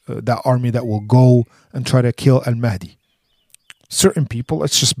that army that will go and try to kill Al-Mahdi. Certain people,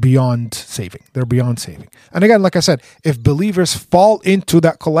 it's just beyond saving. They're beyond saving. And again, like I said, if believers fall into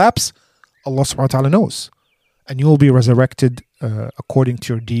that collapse, Allah subhanahu wa ta'ala knows. And you will be resurrected according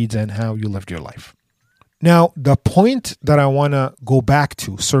to your deeds and how you lived your life. Now, the point that I want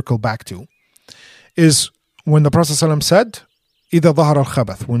to circle back to, is when the Prophet ﷺ said, إِذَا ظَهَرَ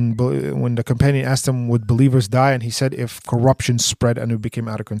الْخَبَث, when the companion asked him, would believers die? And he said, if corruption spread and it became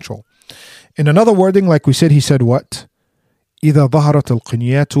out of control. In another wording, like we said, he said what? إِذَا ظَهَرَتِ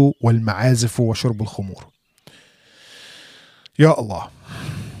الْقِنْيَاتُ وَالْمَعَازِفُ وَشُرْبُ الْخُمُورِ. Ya Allah.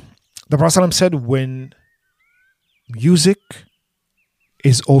 The Prophet ﷺ said, when music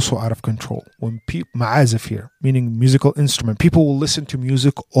is also out of control, when ma'azif here, meaning musical instrument, people will listen to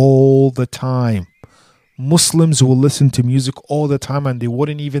music all the time. Muslims will listen to music all the time and they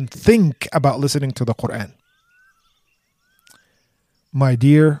wouldn't even think about listening to the Quran. My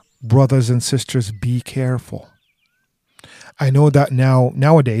dear brothers and sisters, be careful. I know that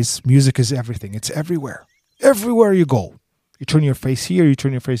nowadays, music is everything. It's everywhere. Everywhere you go. You turn your face here, you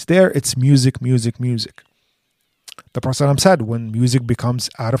turn your face there, it's music, music, music. The Prophet ﷺ said, when music becomes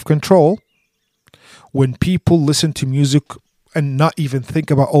out of control, when people listen to music and not even think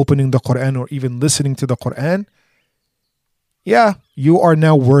about opening the Quran or even listening to the Quran, you are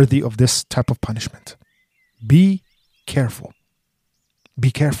now worthy of this type of punishment. Be careful.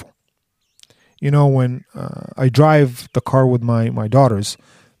 Be careful. When I drive the car with my daughters,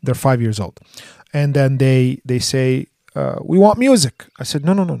 they're 5 years old, and then they say, we want music. I said,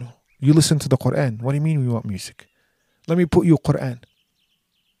 no. You listen to the Quran. What do you mean we want music? Let me put you Quran.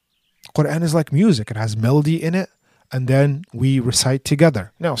 Quran is like music. It has melody in it. And then we recite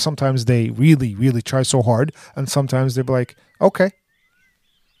together. Now, sometimes they really, really try so hard. And sometimes they're like, okay.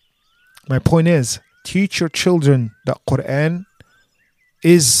 My point is, teach your children that Quran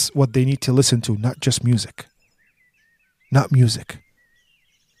is what they need to listen to, not just music. Not music.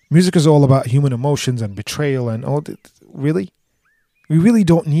 Music is all about human emotions and betrayal and all that. Really? We really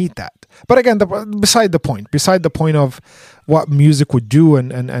don't need that. But again, beside the point of what music would do,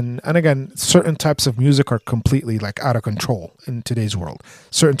 and again, certain types of music are completely like out of control in today's world.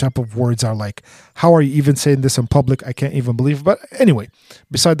 Certain type of words are like, how are you even saying this in public? I can't even believe it. But anyway,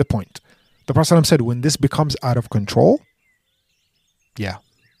 beside the point, the Prophet ﷺ said, when this becomes out of control,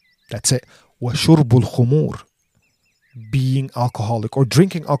 that's it. وَشُرْبُ الْخُمُورِ, being alcoholic or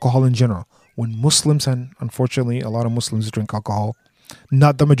drinking alcohol in general. When Muslims, and unfortunately a lot of Muslims drink alcohol,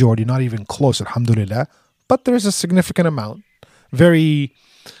 not the majority, not even close, alhamdulillah, but there's a significant amount, very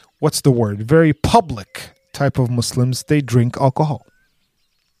public type of Muslims, they drink alcohol.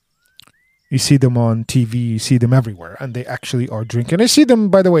 You see them on TV, you see them everywhere, and they actually are drinking. I see them,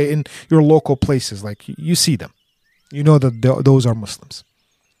 by the way, in your local places, like you see them. You know that those are Muslims.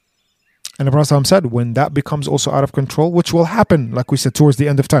 And the Prophet said, when that becomes also out of control, which will happen, like we said, towards the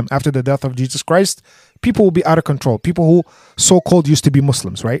end of time, after the death of Jesus Christ, people will be out of control. People who so-called used to be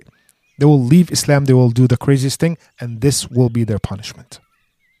Muslims, right? They will leave Islam, they will do the craziest thing, and this will be their punishment.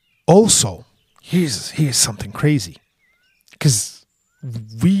 Also, here's something crazy. Because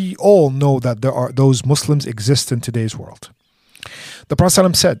we all know that there are those Muslims exist in today's world. The Prophet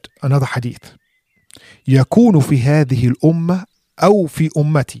ﷺ said, another hadith, يكون في هذه الأمة أو في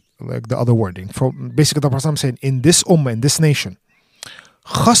أمتي, like the other wording. From basically the Prophet ﷺ saying, in this ummah, in this nation,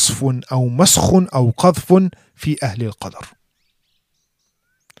 خصف أو مسخ أو قذف في أهل القدر.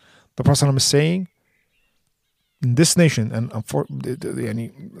 The Prophet ﷺ is saying, in this nation, and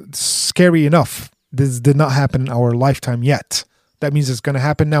scary enough, this did not happen in our lifetime yet. That means it's going to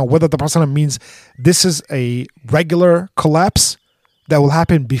happen now. Whether the Prophet ﷺ means this is a regular collapse that will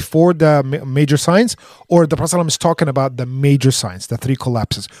happen before the major signs, or the Prophet ﷺ is talking about the major signs, the three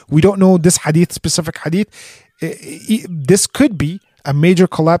collapses. We don't know this hadith, specific hadith. This could be a major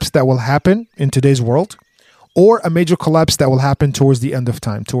collapse that will happen in today's world, or a major collapse that will happen towards the end of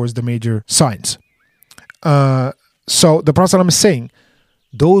time, towards the major signs. So the Prophet ﷺ is saying,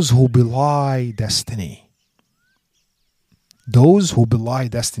 those who belie destiny, those who belie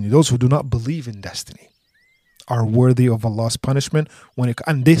destiny, those who do not believe in destiny, are worthy of Allah's punishment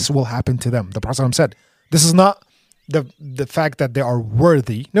and this will happen to them. The Prophet ﷺ said, this is not the fact that they are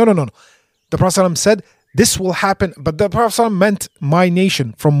worthy. No. The Prophet ﷺ said, this will happen, but the Prophet ﷺ meant my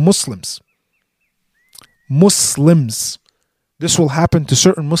nation, from Muslims. Muslims. This will happen to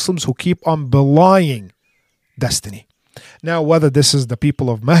certain Muslims who keep on belying destiny. Now, whether this is the people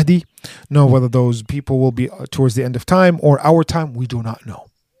of Mahdi, whether those people will be towards the end of time or our time, we do not know.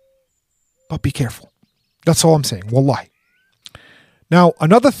 But be careful. That's all I'm saying. Wallahi. Now,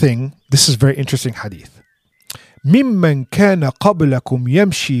 another thing, this is very interesting hadith. ممن كان قبلكم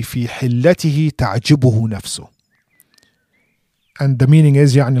يمشي في حلته تعجبه نفسه. And the meaning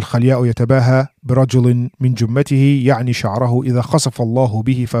is يعني الخلياء يتباهى برجل من جمته يعني شعره إذا خسف الله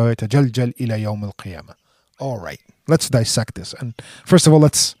به فهو يتجلجل إلى يوم القيامة. All right, let's dissect this. And first of all,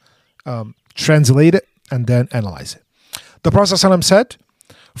 let's translate it and then analyze it. The Prophet ﷺ said,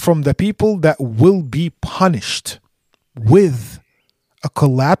 from the people that will be punished with a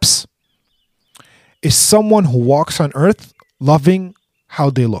collapse is someone who walks on earth loving how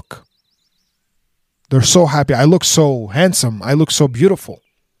they look. They're so happy. I look so handsome. I look so beautiful.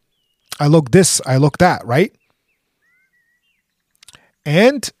 I look this. I look that, right?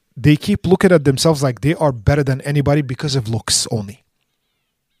 And they keep looking at themselves like they are better than anybody because of looks only.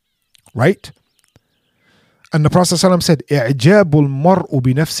 Right? And the Prophet ﷺ said, إعجاب المرء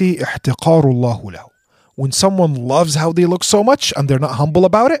بنفسه احتقار الله له. When someone loves how they look so much and they're not humble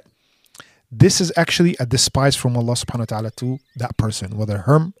about it, this is actually a despise from Allah subhanahu wa ta'ala to that person, whether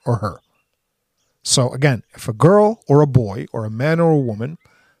him or her. So again, if a girl or a boy or a man or a woman,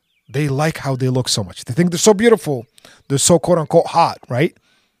 they like how they look so much. They think they're so beautiful. They're so quote unquote hot, right?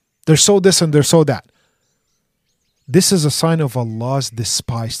 They're so this and they're so that. This is a sign of Allah's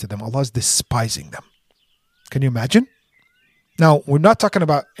despise to them. Allah is despising them. Can you imagine? Now, we're not talking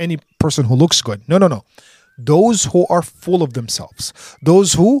about any person who looks good. No. Those who are full of themselves.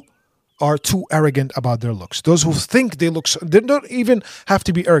 Those who are too arrogant about their looks. Those who think they look, they don't even have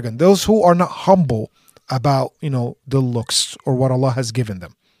to be arrogant. Those who are not humble about, the looks or what Allah has given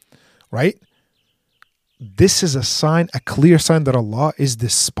them. Right? This is a sign, a clear sign that Allah is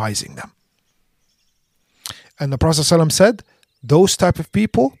despising them. And the Prophet ﷺ said, those type of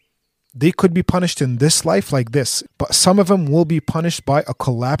people, they could be punished in this life like this. But some of them will be punished by a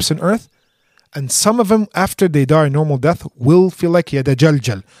collapse in earth. And some of them, after they die a normal death, will feel like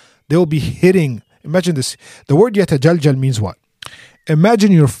yatajaljal. They will be hitting. Imagine this. The word yatajaljal means what?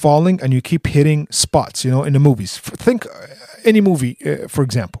 Imagine you're falling and you keep hitting spots, in the movies. Think any movie, for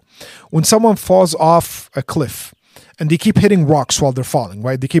example. When someone falls off a cliff and they keep hitting rocks while they're falling,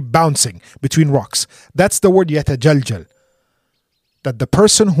 right? They keep bouncing between rocks. That's the word yatajaljal. That the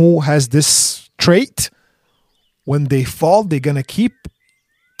person who has this trait, when they fall, they're going to keep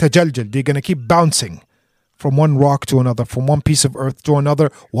tajaljal. They're going to keep bouncing from one rock to another, from one piece of earth to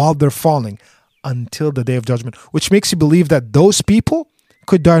another while they're falling until the day of judgment, which makes you believe that those people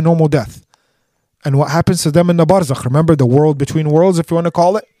could die a normal death. And what happens to them in the barzakh? Remember the world between worlds, if you want to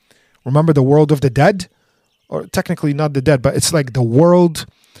call it? Remember the world of the dead? Or technically not the dead, but it's like the world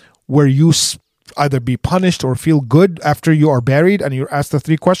where you either be punished or feel good after you are buried and you're asked the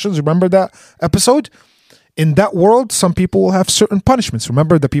 3 questions. Remember that episode? In that world, some people will have certain punishments.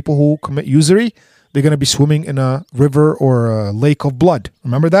 Remember the people who commit usury? They're going to be swimming in a river or a lake of blood.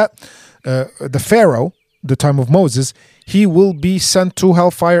 Remember that? The Pharaoh, the time of Moses, he will be sent to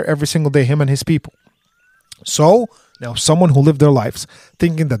hellfire every single day, him and his people. So, now someone who lived their lives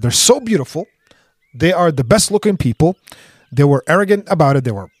thinking that they're so beautiful, they are the best looking people, they were arrogant about it,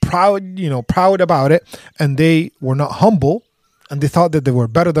 they were proud about it, and they were not humble, and they thought that they were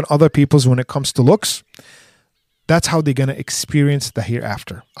better than other people's when it comes to looks. That's how they're going to experience the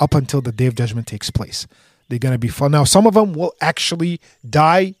hereafter up until the day of judgment takes place. They're going to be fun. Now, some of them will actually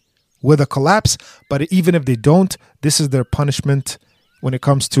die with a collapse, but even if they don't, this is their punishment when it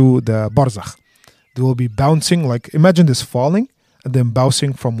comes to the barzakh. They will be bouncing, like imagine this, falling and then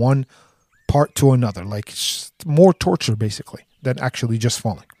bouncing from one part to another, like it's more torture basically than actually just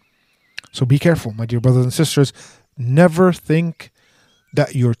falling. So be careful, my dear brothers and sisters. Never think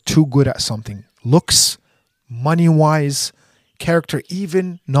that you're too good at something. Looks, money-wise, character,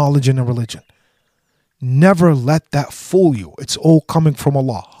 even knowledge in a religion. Never let that fool you. It's all coming from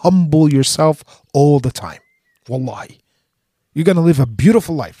Allah. Humble yourself all the time. Wallahi. You're going to live a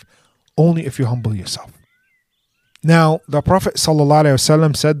beautiful life only if you humble yourself. Now, the Prophet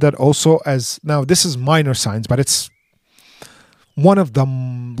ﷺ said that also as, now this is minor signs, but it's one of the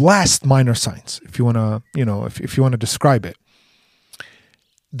last minor signs, if you want to, if you want to describe it.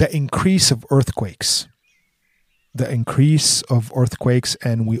 The increase of earthquakes. The increase of earthquakes,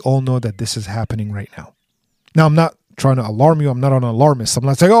 and we all know that this is happening right now. Now, I'm not trying to alarm you. I'm not an alarmist. I'm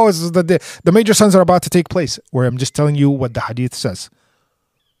not saying, oh, this is the major signs are about to take place, where I'm just telling you what the hadith says.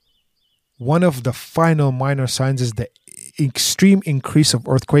 One of the final minor signs is the extreme increase of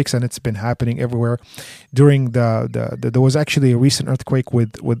earthquakes, and it's been happening everywhere. During there was actually a recent earthquake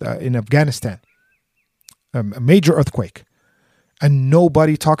in Afghanistan, a major earthquake. And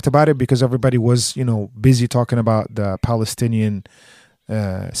nobody talked about it because everybody was, busy talking about the Palestinian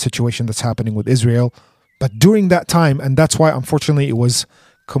situation that's happening with Israel. But during that time, and that's why, unfortunately, it was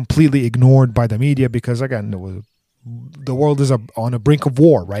completely ignored by the media because, again, the world is on a brink of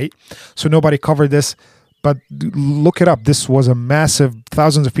war, right? So nobody covered this. But look it up. This was a massive,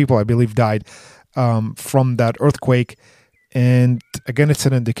 thousands of people, I believe, died from that earthquake. And again, it's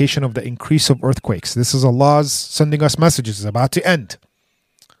an indication of the increase of earthquakes. This is Allah's sending us messages. It's about to end.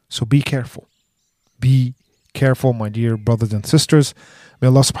 So be careful. Be careful, my dear brothers and sisters. May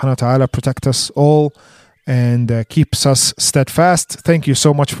Allah subhanahu wa ta'ala protect us all and keeps us steadfast. Thank you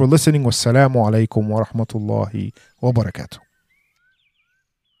so much for listening. Wassalamu alaikum wa rahmatullahi wa barakatuh.